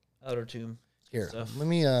 Outer Tomb. Here, stuff. let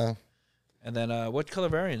me. And then what color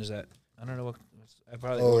variant is that? I don't know what. I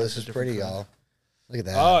probably. Oh, this is pretty, y'all. Look at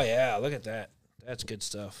that. Oh yeah, look at that. That's good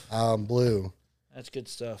stuff. Blue. That's good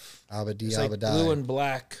stuff. Abadi, it's like blue and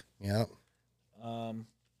black. Yep.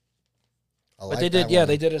 But they did, yeah,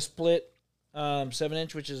 they did a split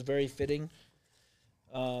 7-inch, which is very fitting.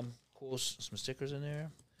 Cool, some stickers in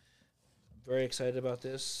there. I'm very excited about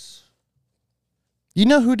this. You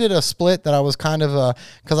know who did a split that I was kind of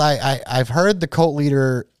because I've heard the Cult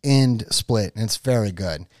Leader end split and it's very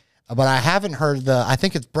good, but I haven't heard I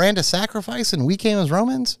think it's Brand of Sacrifice and We Came as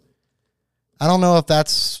Romans. I don't know if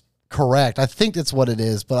that's correct. I think it's what it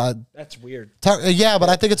is, but that's weird. Yeah, but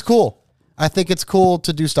I think it's cool. I think it's cool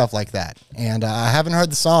to do stuff like that, and I haven't heard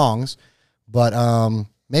the songs, but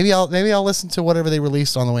maybe I'll listen to whatever they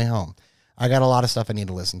released on the way home. I got a lot of stuff I need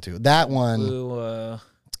to listen to. That one, blue,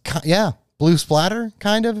 blue splatter,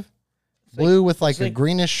 kind of blue with like a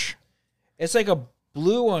greenish. It's like a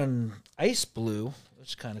blue on ice blue, which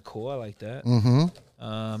is kind of cool. I like that.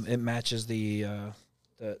 Mm-hmm. It matches the art,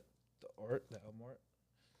 the album art,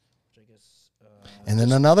 which I guess. And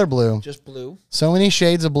then another blue. Just blue. So many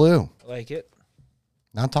shades of blue. I like it.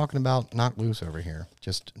 Not talking about Knock Loose over here.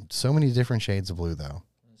 Just so many different shades of blue, though.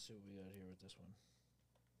 Let's see what we got here with this one.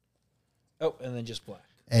 Oh, and then just black.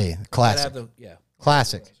 Hey, classic.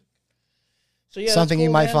 Classic. So yeah, something cool, you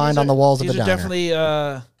might find on the walls of the diner. These are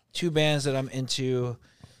definitely two bands that I'm into.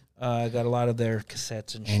 I got a lot of their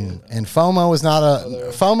cassettes and shit. And FOMO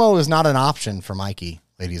is not an option for Mikey,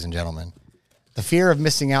 ladies and gentlemen. The fear of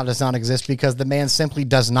missing out does not exist because the man simply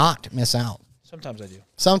does not miss out. Sometimes I do.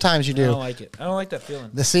 Sometimes you do. I don't like it. I don't like that feeling.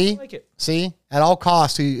 I don't like it. See? At all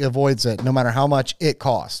costs, he avoids it, no matter how much it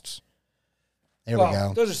costs. There we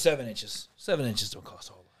go. Those are 7 inches. 7 inches don't cost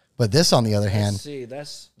a whole lot. But this, on the other hand. See,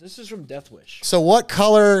 this is from Death Wish. So what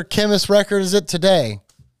color Chemist record is it today?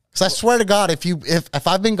 Because I swear to God, if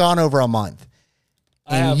I've been gone over a month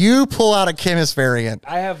and you pull out a Chemist variant,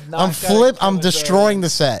 I have not. I'm destroying the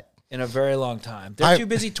set. In a very long time. They're too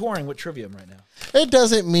busy touring with Trivium right now. It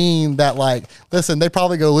doesn't mean that, like, listen, they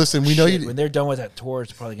probably go, listen, we know you. When they're done with that tour,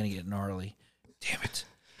 it's probably going to get gnarly. Damn it.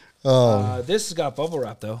 Oh. This has got bubble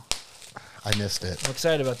wrap, though. I missed it. I'm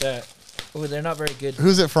excited about that. Oh, they're not very good.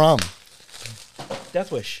 Who's it from?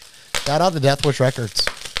 Death Wish. Shout out to Death Wish Records.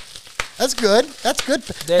 That's good. That's good.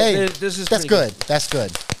 This is that's good. That's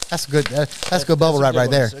good. That's good. That's good bubble wrap right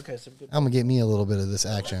there. Okay, I'm going to get me a little bit of this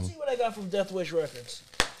action. Let's see what I got from Death Wish Records.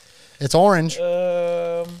 It's orange.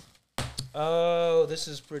 Oh, this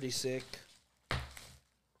is pretty sick.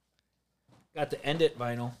 Got the End It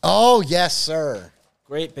vinyl. Oh, yes, sir.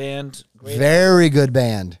 Great band. Very good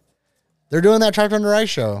band. They're doing that Trapped Under Ice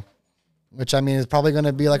show, which, I mean, is probably going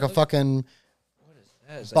to be like a fucking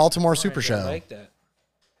Baltimore Super Show. I like that.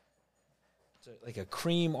 It's like a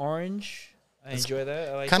cream orange. I enjoy that.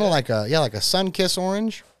 I like kind of like a Sun Kiss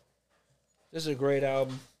orange. This is a great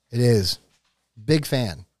album. It is. Big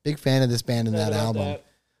fan of this band and that album. That.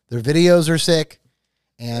 Their videos are sick.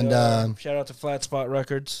 And shout out to Flat Spot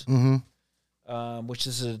Records, which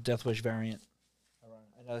is a Death Wish variant.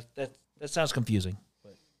 I know that sounds confusing.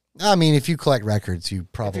 But I mean, if you collect records, you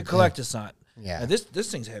probably if you collect, it's not. Yeah. Now,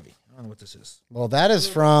 this thing's heavy. I don't know what this is. Well, that is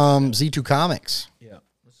from Z2 Comics. Yeah,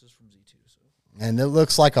 this is from Z2. So. And it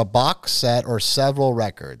looks like a box set or several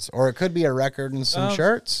records. Or it could be a record and some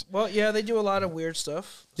shirts. Well, yeah, they do a lot of weird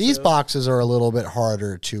stuff. These boxes are a little bit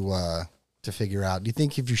harder to figure out. Do you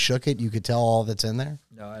think if you shook it, you could tell all that's in there?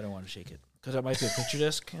 No, I don't want to shake it. Because there might be a picture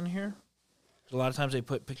disc in here. A lot of times they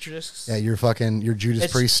put picture discs. Yeah, your Judas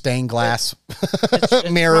Priest stained glass it's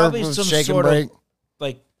mirror probably with some shake and sort break. of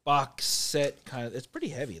like box set kind of. It's pretty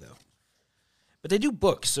heavy though. But they do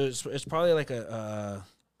books, so it's probably like a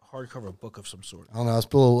hardcover book of some sort. I don't know.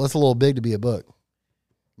 It's a little big to be a book. It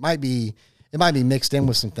might be mixed in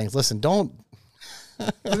with some things. Listen, don't.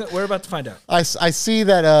 We're about to find out. I see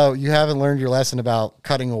that you haven't learned your lesson about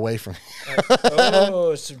cutting away from.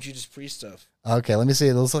 Some Judas Priest stuff. Okay, let me see.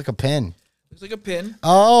 It looks like a pin. Looks like a pin.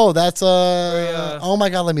 Oh, that's oh my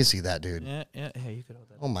God, let me see that, dude. Yeah. Hey, you could hold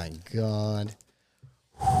that. Oh my God.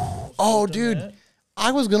 Oh, dude,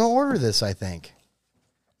 I was gonna order this. I think.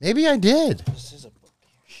 Maybe I did. This is a book.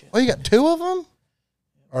 Shit. Oh, you got two of them?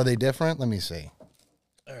 Are they different? Let me see.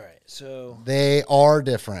 All right, so They are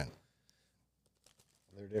different.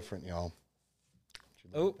 They're different, y'all.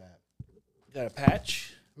 got a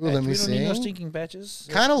patch. Ooh, let me we don't need no see. stinking patches.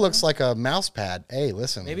 Kind of looks like a mouse pad. Hey,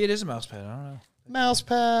 listen. Maybe it is a mouse pad. I don't know. Mouse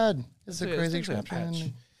pad. It's a It crazy looks like a expression.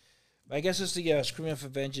 patch. I guess it's the Screaming for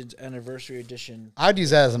Vengeance Anniversary Edition. I'd use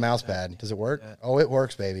that as a mouse pad. Does it work? Oh, it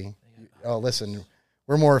works, baby. Oh, listen.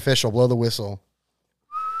 We're more official. Blow the whistle.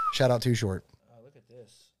 Shout out Too Short. Oh, look at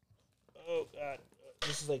this. Oh, God.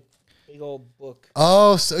 This is like big old book.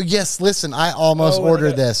 Oh, so yes, listen. I almost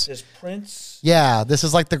ordered this. This Prince. Yeah, this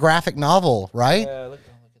is like the graphic novel, right? Yeah, look at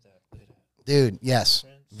that. Look at that. Dude, yes.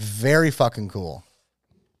 Prince. Very fucking cool.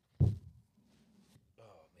 Oh,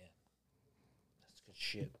 man. That's good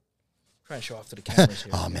shit. Trying to show off to the cameras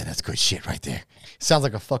here. Oh, man, that's good shit right there. Sounds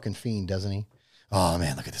like a fucking fiend, doesn't he? Oh,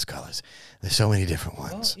 man, look at these colors. There's so many different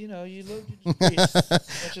ones. Well, you love Judas Priest as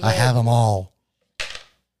much as I have them all.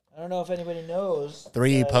 I don't know if anybody knows.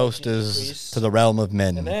 3 that I love Judas posters Priest. to the realm of And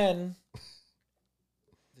men. then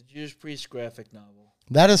the Judas Priest graphic novel.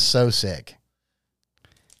 That is so sick.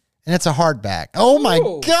 And it's a hardback. Oh, my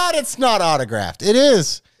Ooh. God, it's not autographed. It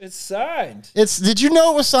is. It's signed. Did you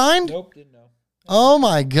know it was signed? Nope, didn't know. Oh,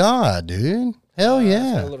 my God, dude. Hell It's got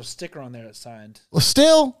yeah. a little sticker on there that's signed. Well,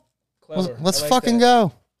 still, Clever. let's I like fucking that.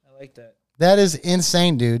 go. I like that. That is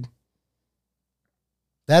insane, dude.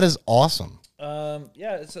 That is awesome.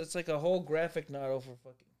 Yeah, it's like a whole graphic novel for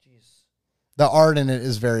fucking jeez. The art in it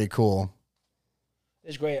is very cool.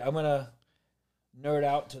 It's great. I'm gonna nerd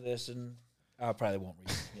out to this, and I probably won't read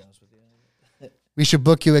it, to be honest with you. We should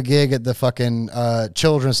book you a gig at the fucking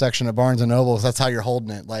children's section at Barnes & Nobles. That's how you're holding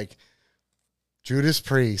it. Like, Judas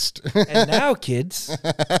Priest. And now, kids,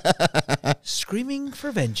 Screaming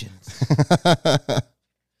for Vengeance. I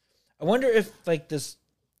wonder if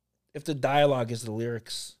if the dialogue is the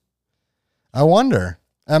lyrics. I wonder.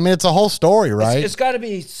 I mean, it's a whole story, right? It's got to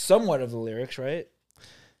be somewhat of the lyrics, right?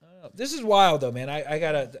 I don't know. This is wild, though, man. I'm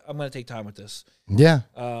gonna take time with this. Yeah.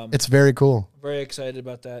 It's very cool. Very excited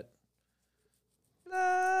about that.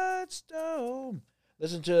 Bloodstone.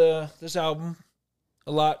 Listen to this album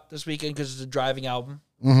a lot this weekend because it's a driving album,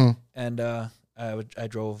 and I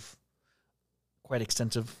drove quite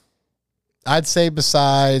extensive. I'd say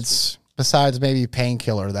besides maybe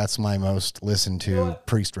Painkiller, that's my most listened to what?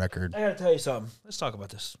 Priest record. I gotta tell you something. Let's talk about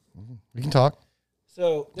this. We can talk.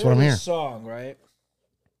 So That's what I'm there's here. a song, right?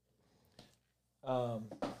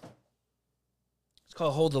 It's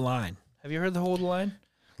called "Hold the Line." Have you heard the "Hold the Line"?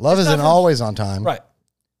 Love It's isn't not from- always on time. Right.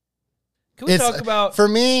 Can we talk about? For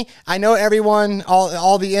me, I know everyone,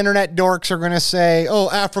 all the internet dorks are going to say, oh,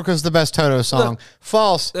 Africa's the best Toto song.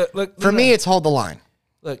 False. For me, it's Hold the Line.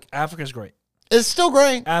 Look, Africa's great. It's still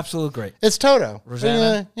great. Absolute great. It's Toto.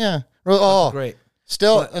 Rosanna? Yeah. Oh, Great.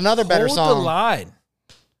 still But another better Hold song. the Line.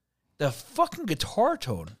 The fucking guitar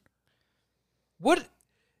tone. What?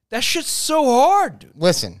 That shit's so hard, dude.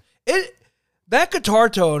 Listen. That guitar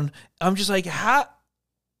tone, I'm just like, how?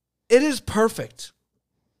 It is perfect.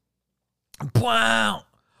 Wow.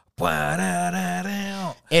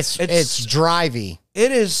 It's drivey.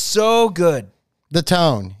 It is so good. The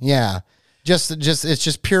tone, yeah. Just it's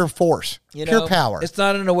just pure force. Pure power. It's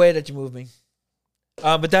not in a way that you move me.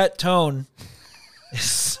 But that tone is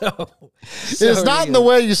so It's not in the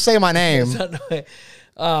way you say my name. It's not in the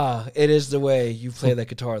way. It is the way you play that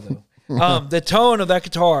guitar, though. The tone of that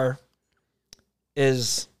guitar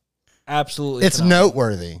is absolutely It's phenomenal.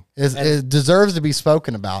 noteworthy. It deserves to be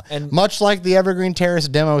spoken about. And- much like the Evergreen Terrace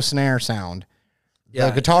demo snare sound, the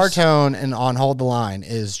guitar tone and on Hold the Line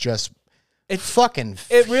is just fucking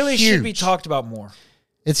It really huge. should be talked about more.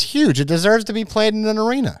 It's huge. It deserves to be played in an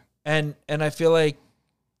arena. And I feel like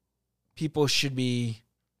people should be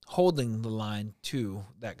holding the line to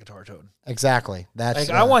that guitar tone. Exactly. That's Like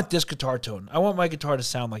I want this guitar tone. I want my guitar to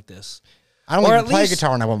sound like this. I don't or even at play least-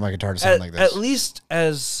 guitar and I want my guitar to sound like this. At least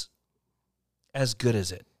as good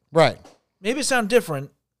as it. Right. Maybe it sound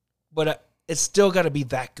different, but it's still got to be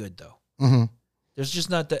that good though. Mm-hmm. There's just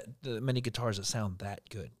not that many guitars that sound that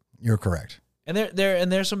good. You're correct. And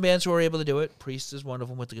there's some bands who are able to do it. Priest is one of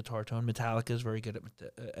them with the guitar tone. Metallica is very good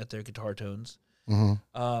at their guitar tones. Mm-hmm.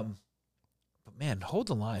 But man, Hold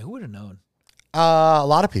the Line. Who would have known? A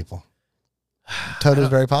lot of people. Toad is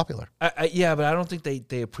very popular. Yeah, but I don't think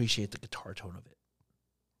they appreciate the guitar tone of it.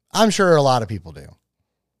 I'm sure a lot of people do.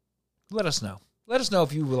 Let us know. Let us know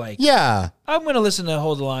if you were like, Yeah. I'm going to listen to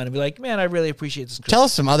Hold the Line and be like, man, I really appreciate this. Tell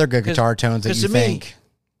us some other good guitar tones that 'cause you to me, think.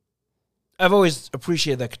 I've always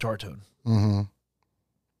appreciated that guitar tone. Mm-hmm.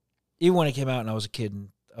 Even when it came out and I was a kid and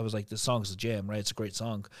I was like, this song's a jam, right? It's a great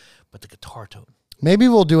song. But the guitar tone. Maybe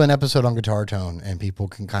we'll do an episode on guitar tone and people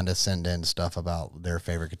can kind of send in stuff about their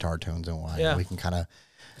favorite guitar tones and why. Yeah. We can kind of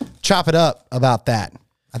chop it up about that.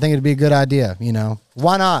 I think it'd be a good idea, you know.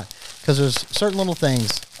 Why not? Because there's certain little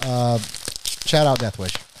things. Shout out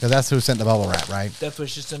Deathwish, because that's who sent the bubble wrap, right?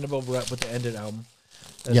 Deathwish just ended up with the Ended album.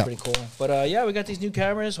 That's Yep. pretty cool. But yeah, we got these new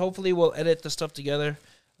cameras. Hopefully we'll edit the stuff together.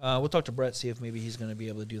 We'll talk to Brett, see if maybe he's going to be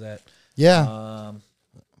able to do that. Yeah.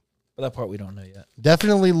 But that part we don't know yet.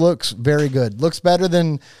 Definitely looks very good. Looks better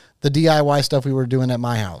than the DIY stuff we were doing at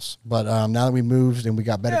my house. But now that we moved and we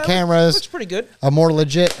got better Yeah, cameras, looks pretty good. a more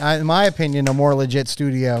legit, in my opinion, a more legit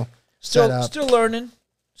studio setup. Still learning,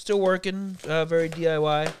 still working, very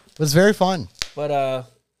DIY. It was very fun. But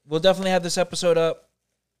we'll definitely have this episode up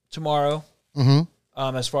tomorrow.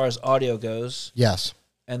 Mm-hmm. As far as audio goes, Yes.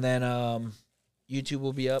 and then YouTube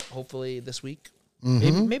will be up hopefully this week.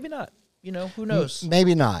 Mm-hmm. Maybe not. You know, who knows?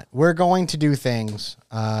 Maybe not. We're going to do things.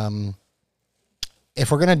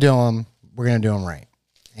 If we're going to do them, we're going to do them right.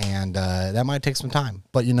 And that might take some time.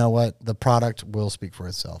 But you know what? The product will speak for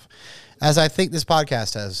itself. As I think this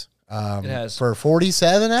podcast has. It has. For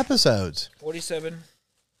 47 episodes. 47,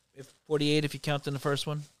 48 if you count in the first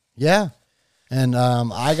one. Yeah. And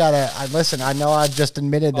listen, I know I just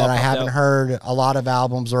admitted that I haven't heard a lot of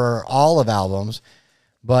albums or all of albums.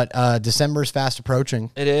 But December's fast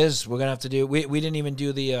approaching. It is. We're gonna have to do. We didn't even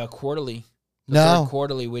do the quarterly. The No. third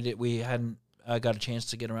quarterly. We hadn't got a chance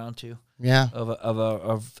to get around to. Yeah.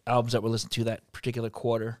 Of albums that were listened to that particular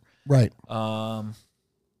quarter. Right. I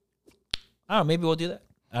don't know. Maybe we'll do that.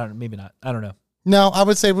 I don't know. Maybe not. I don't know. No, I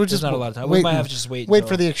would say we'll There's just not a lot of time. We might have to just wait Wait until-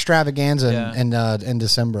 for the extravaganza Yeah. in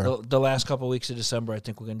December. The last couple of weeks of December, I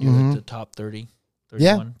think we're gonna do like the top 30,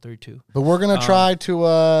 31, 32. But we're gonna try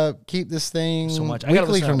to keep this thing So much. I gotta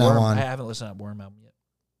weekly listen from to now Worm. on. I haven't listened to that Worm album yet.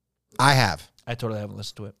 I have. I totally haven't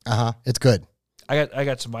listened to it. It's good. I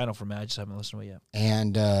got some vinyl from it. I just haven't listened to it yet.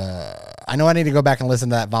 And I know I need to go back and listen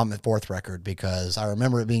to that Vomit Forth record because I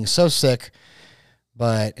remember it being so sick,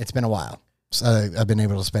 but it's been a while. So I've been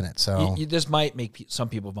able to spin it. So This might make some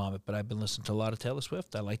people vomit, but I've been listening to a lot of Taylor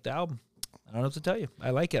Swift. I like the album. I don't know what to tell you. I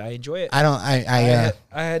like it. I enjoy it. I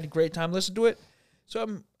had a great time listening to it,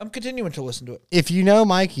 so I'm continuing to listen to it. if you know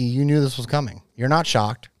Mikey, you knew this was coming. You're not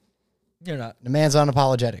shocked. You're not. The man's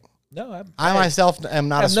unapologetic. No, I myself am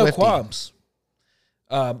not I a have no Swiftie. qualms.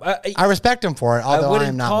 I respect him for it, I although I wouldn't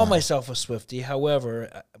am not call one. myself a Swiftie. However,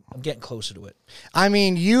 I'm getting closer to it. I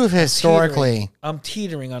mean, you've historically, I'm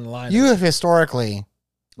teetering on the line. you have historically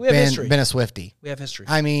We have history. been a Swiftie. We have history.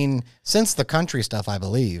 I mean, since the country stuff, I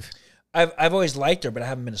believe. I've always liked her, but I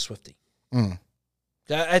haven't been a Swiftie.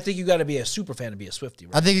 I think you got to be a super fan to be a Swiftie,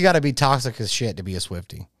 right? I think you got to be toxic as shit to be a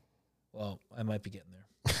Swiftie. Well, I might be getting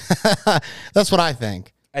there. That's what I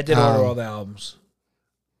think. I did order all the albums,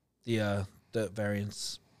 the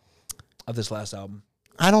variants of this last album.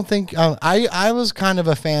 I don't think I was kind of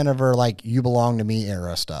a fan of her like "You Belong to Me"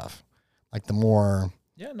 era stuff, like the more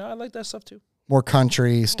I like that stuff too. more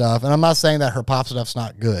country stuff. And I'm not saying that her pop stuff's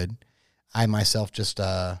not good. I myself just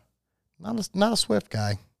not a Swift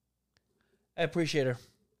guy. I appreciate her.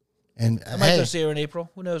 And I might hey, go see her in April.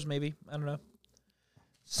 Who knows? Maybe I don't know.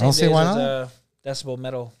 I don't see why days not. as, Decibel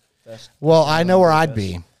Metal Fest. Well, I know where Fest. I'd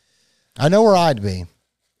be. I know where I'd be.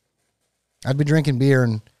 I'd be drinking beer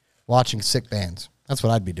and watching sick bands. That's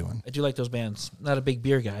what I'd be doing. I do like those bands. Not a big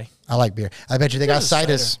beer guy. I like beer. I bet you they got There's a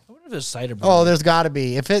cider. cider. I wonder if if it's cider? Oh, there's got to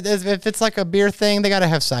be. If it's like a beer thing, they got to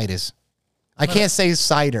have ciders. I can't say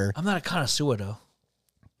cider. I'm not a connoisseur though.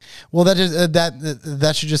 Well,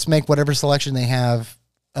 that should just make whatever selection they have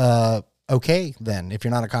okay. Then, if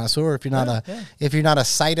you're not a connoisseur, if you're not a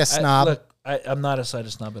cider snob, Look, I'm not a cider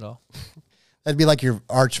snob at all. that'd be like your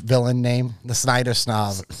arch villain name, the Snyder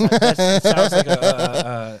Snob. That sounds like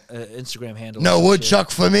a Instagram handle. No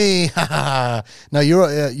woodchuck for me. No,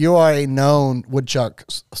 you are a known woodchuck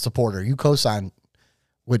supporter. You co-sign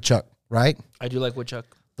woodchuck, right? I do like woodchuck.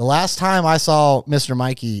 The last time I saw Mr.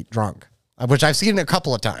 Mikey drunk, which I've seen a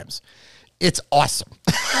couple of times, it's awesome.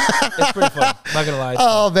 It's pretty fun. I'm not gonna lie.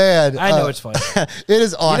 Oh man, I know it's fun. It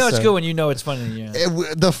is awesome. You know it's good when you know it's funny. Yeah.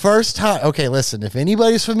 The first time, okay, listen. If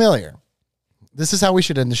anybody's familiar, this is how we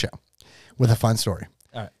should end the show, with a fun story.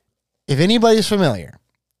 All right. If anybody's familiar,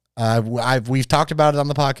 we've talked about it on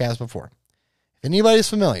the podcast before. If anybody's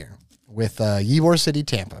familiar with Ybor City,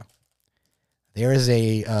 Tampa, there is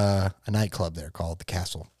a nightclub there called the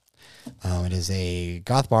Castle. It is a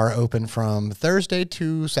goth bar open from Thursday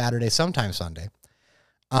to Saturday, sometimes Sunday.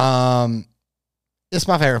 It's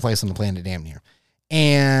my favorite place on the planet, damn near.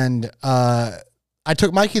 And I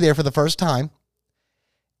took Mikey there for the first time,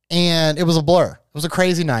 and it was a blur. It was a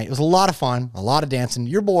crazy night. It was a lot of fun, a lot of dancing.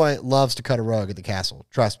 Your boy loves to cut a rug at the Castle,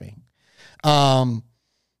 trust me.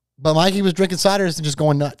 But Mikey was drinking ciders and just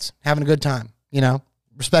going nuts, having a good time,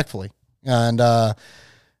 respectfully. And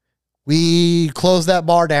we closed that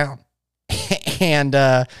bar down. And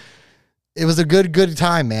it was a good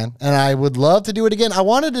time, man. And I would love to do it again. I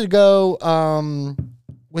wanted to go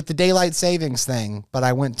with the daylight savings thing, but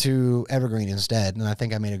I went to Evergreen instead, and I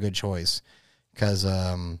think I made a good choice because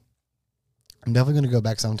I'm definitely going to go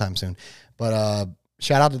back sometime soon. But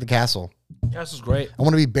shout out to the Castle. Castle's great. I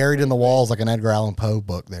want to be buried in the walls like an Edgar Allan Poe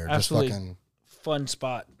book there. Absolutely. Just fucking Fun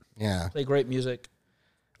spot. yeah. Play great music.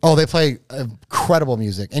 Oh, they play incredible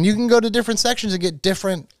music, and you can go to different sections and get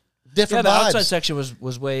different Yeah, the vibes. outside section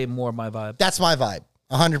was way more my vibe. That's my vibe,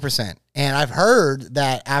 100%. And I've heard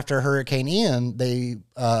that after Hurricane Ian, they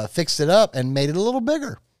fixed it up and made it a little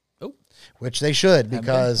bigger. Oh. Which they should,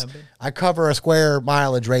 because Have been. I cover a square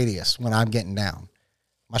mileage radius when I'm getting down.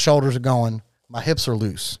 My shoulders are going. My hips are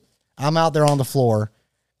loose. I'm out there on the floor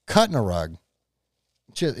cutting a rug.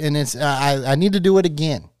 And it's I need to do it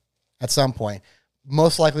again at some point.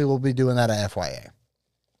 Most likely we'll be doing that at FYA.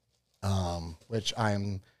 Which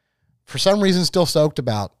I'm, for some reason, still stoked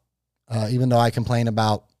about, even though I complain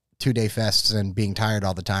about 2-day fests and being tired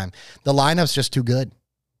all the time. The lineup's just too good.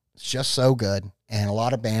 It's just so good. And a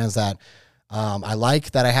lot of bands that I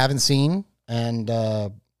like that I haven't seen. And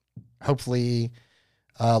hopefully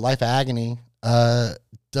Life of Agony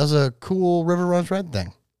does a cool River Runs Red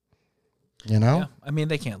thing. Yeah, I mean,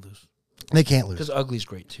 they can't lose. They can't lose. Because Ugly's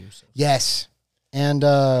great, too. So. Yes. And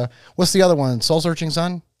what's the other one? Soul Searching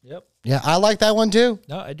Sun? Yep. Yeah, I like that one too.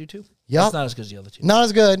 No, I do, too. Yep. It's not as good as the other two. Not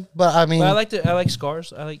as good, but I mean. But I like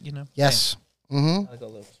Scars. I like, Yes. I like all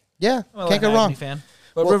those. Yeah, I'm a can't go Agony wrong. fan.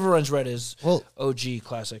 But Well- River Runs Red is Well, OG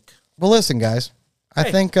classic. listen, guys. I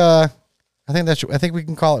Hey. think we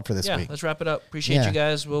can call it for this Yeah, week. let's wrap it up. Appreciate Yeah. you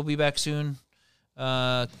guys. We'll be back soon.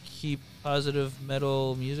 Keep positive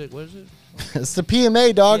metal music. What is it? It's the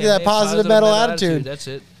PMA, dog. Yeah, that positive metal attitude. That's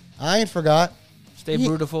it. I ain't forgot. Stay Ye-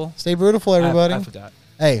 brutal. Stay brutal, everybody. I forgot.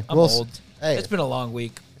 Hey, I'm we'll old. Hey, It's been a long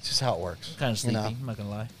week. it's just how it works. I'm kind of sleepy. You know. I'm not gonna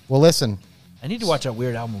lie. Well, listen. I need to watch that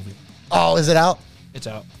Weird Al movie. Oh, is it out? It's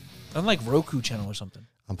out. On like Roku channel or something.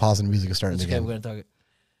 I'm pausing the music and starting It's okay. again. We're gonna talk it.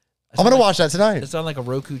 I'm gonna watch that tonight. It's on like a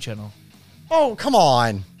Roku channel. Oh, come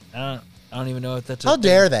on! I don't even know if that's. How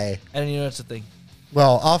dare they? I don't even know it's a thing.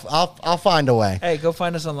 Well, I'll find a way. Hey, go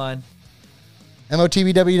find us online.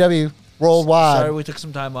 MOTBWW worldwide. Sorry we took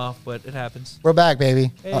some time off, but it happens. We're back,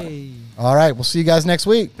 baby. Hey. All right, we'll see you guys next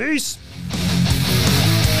week. Peace.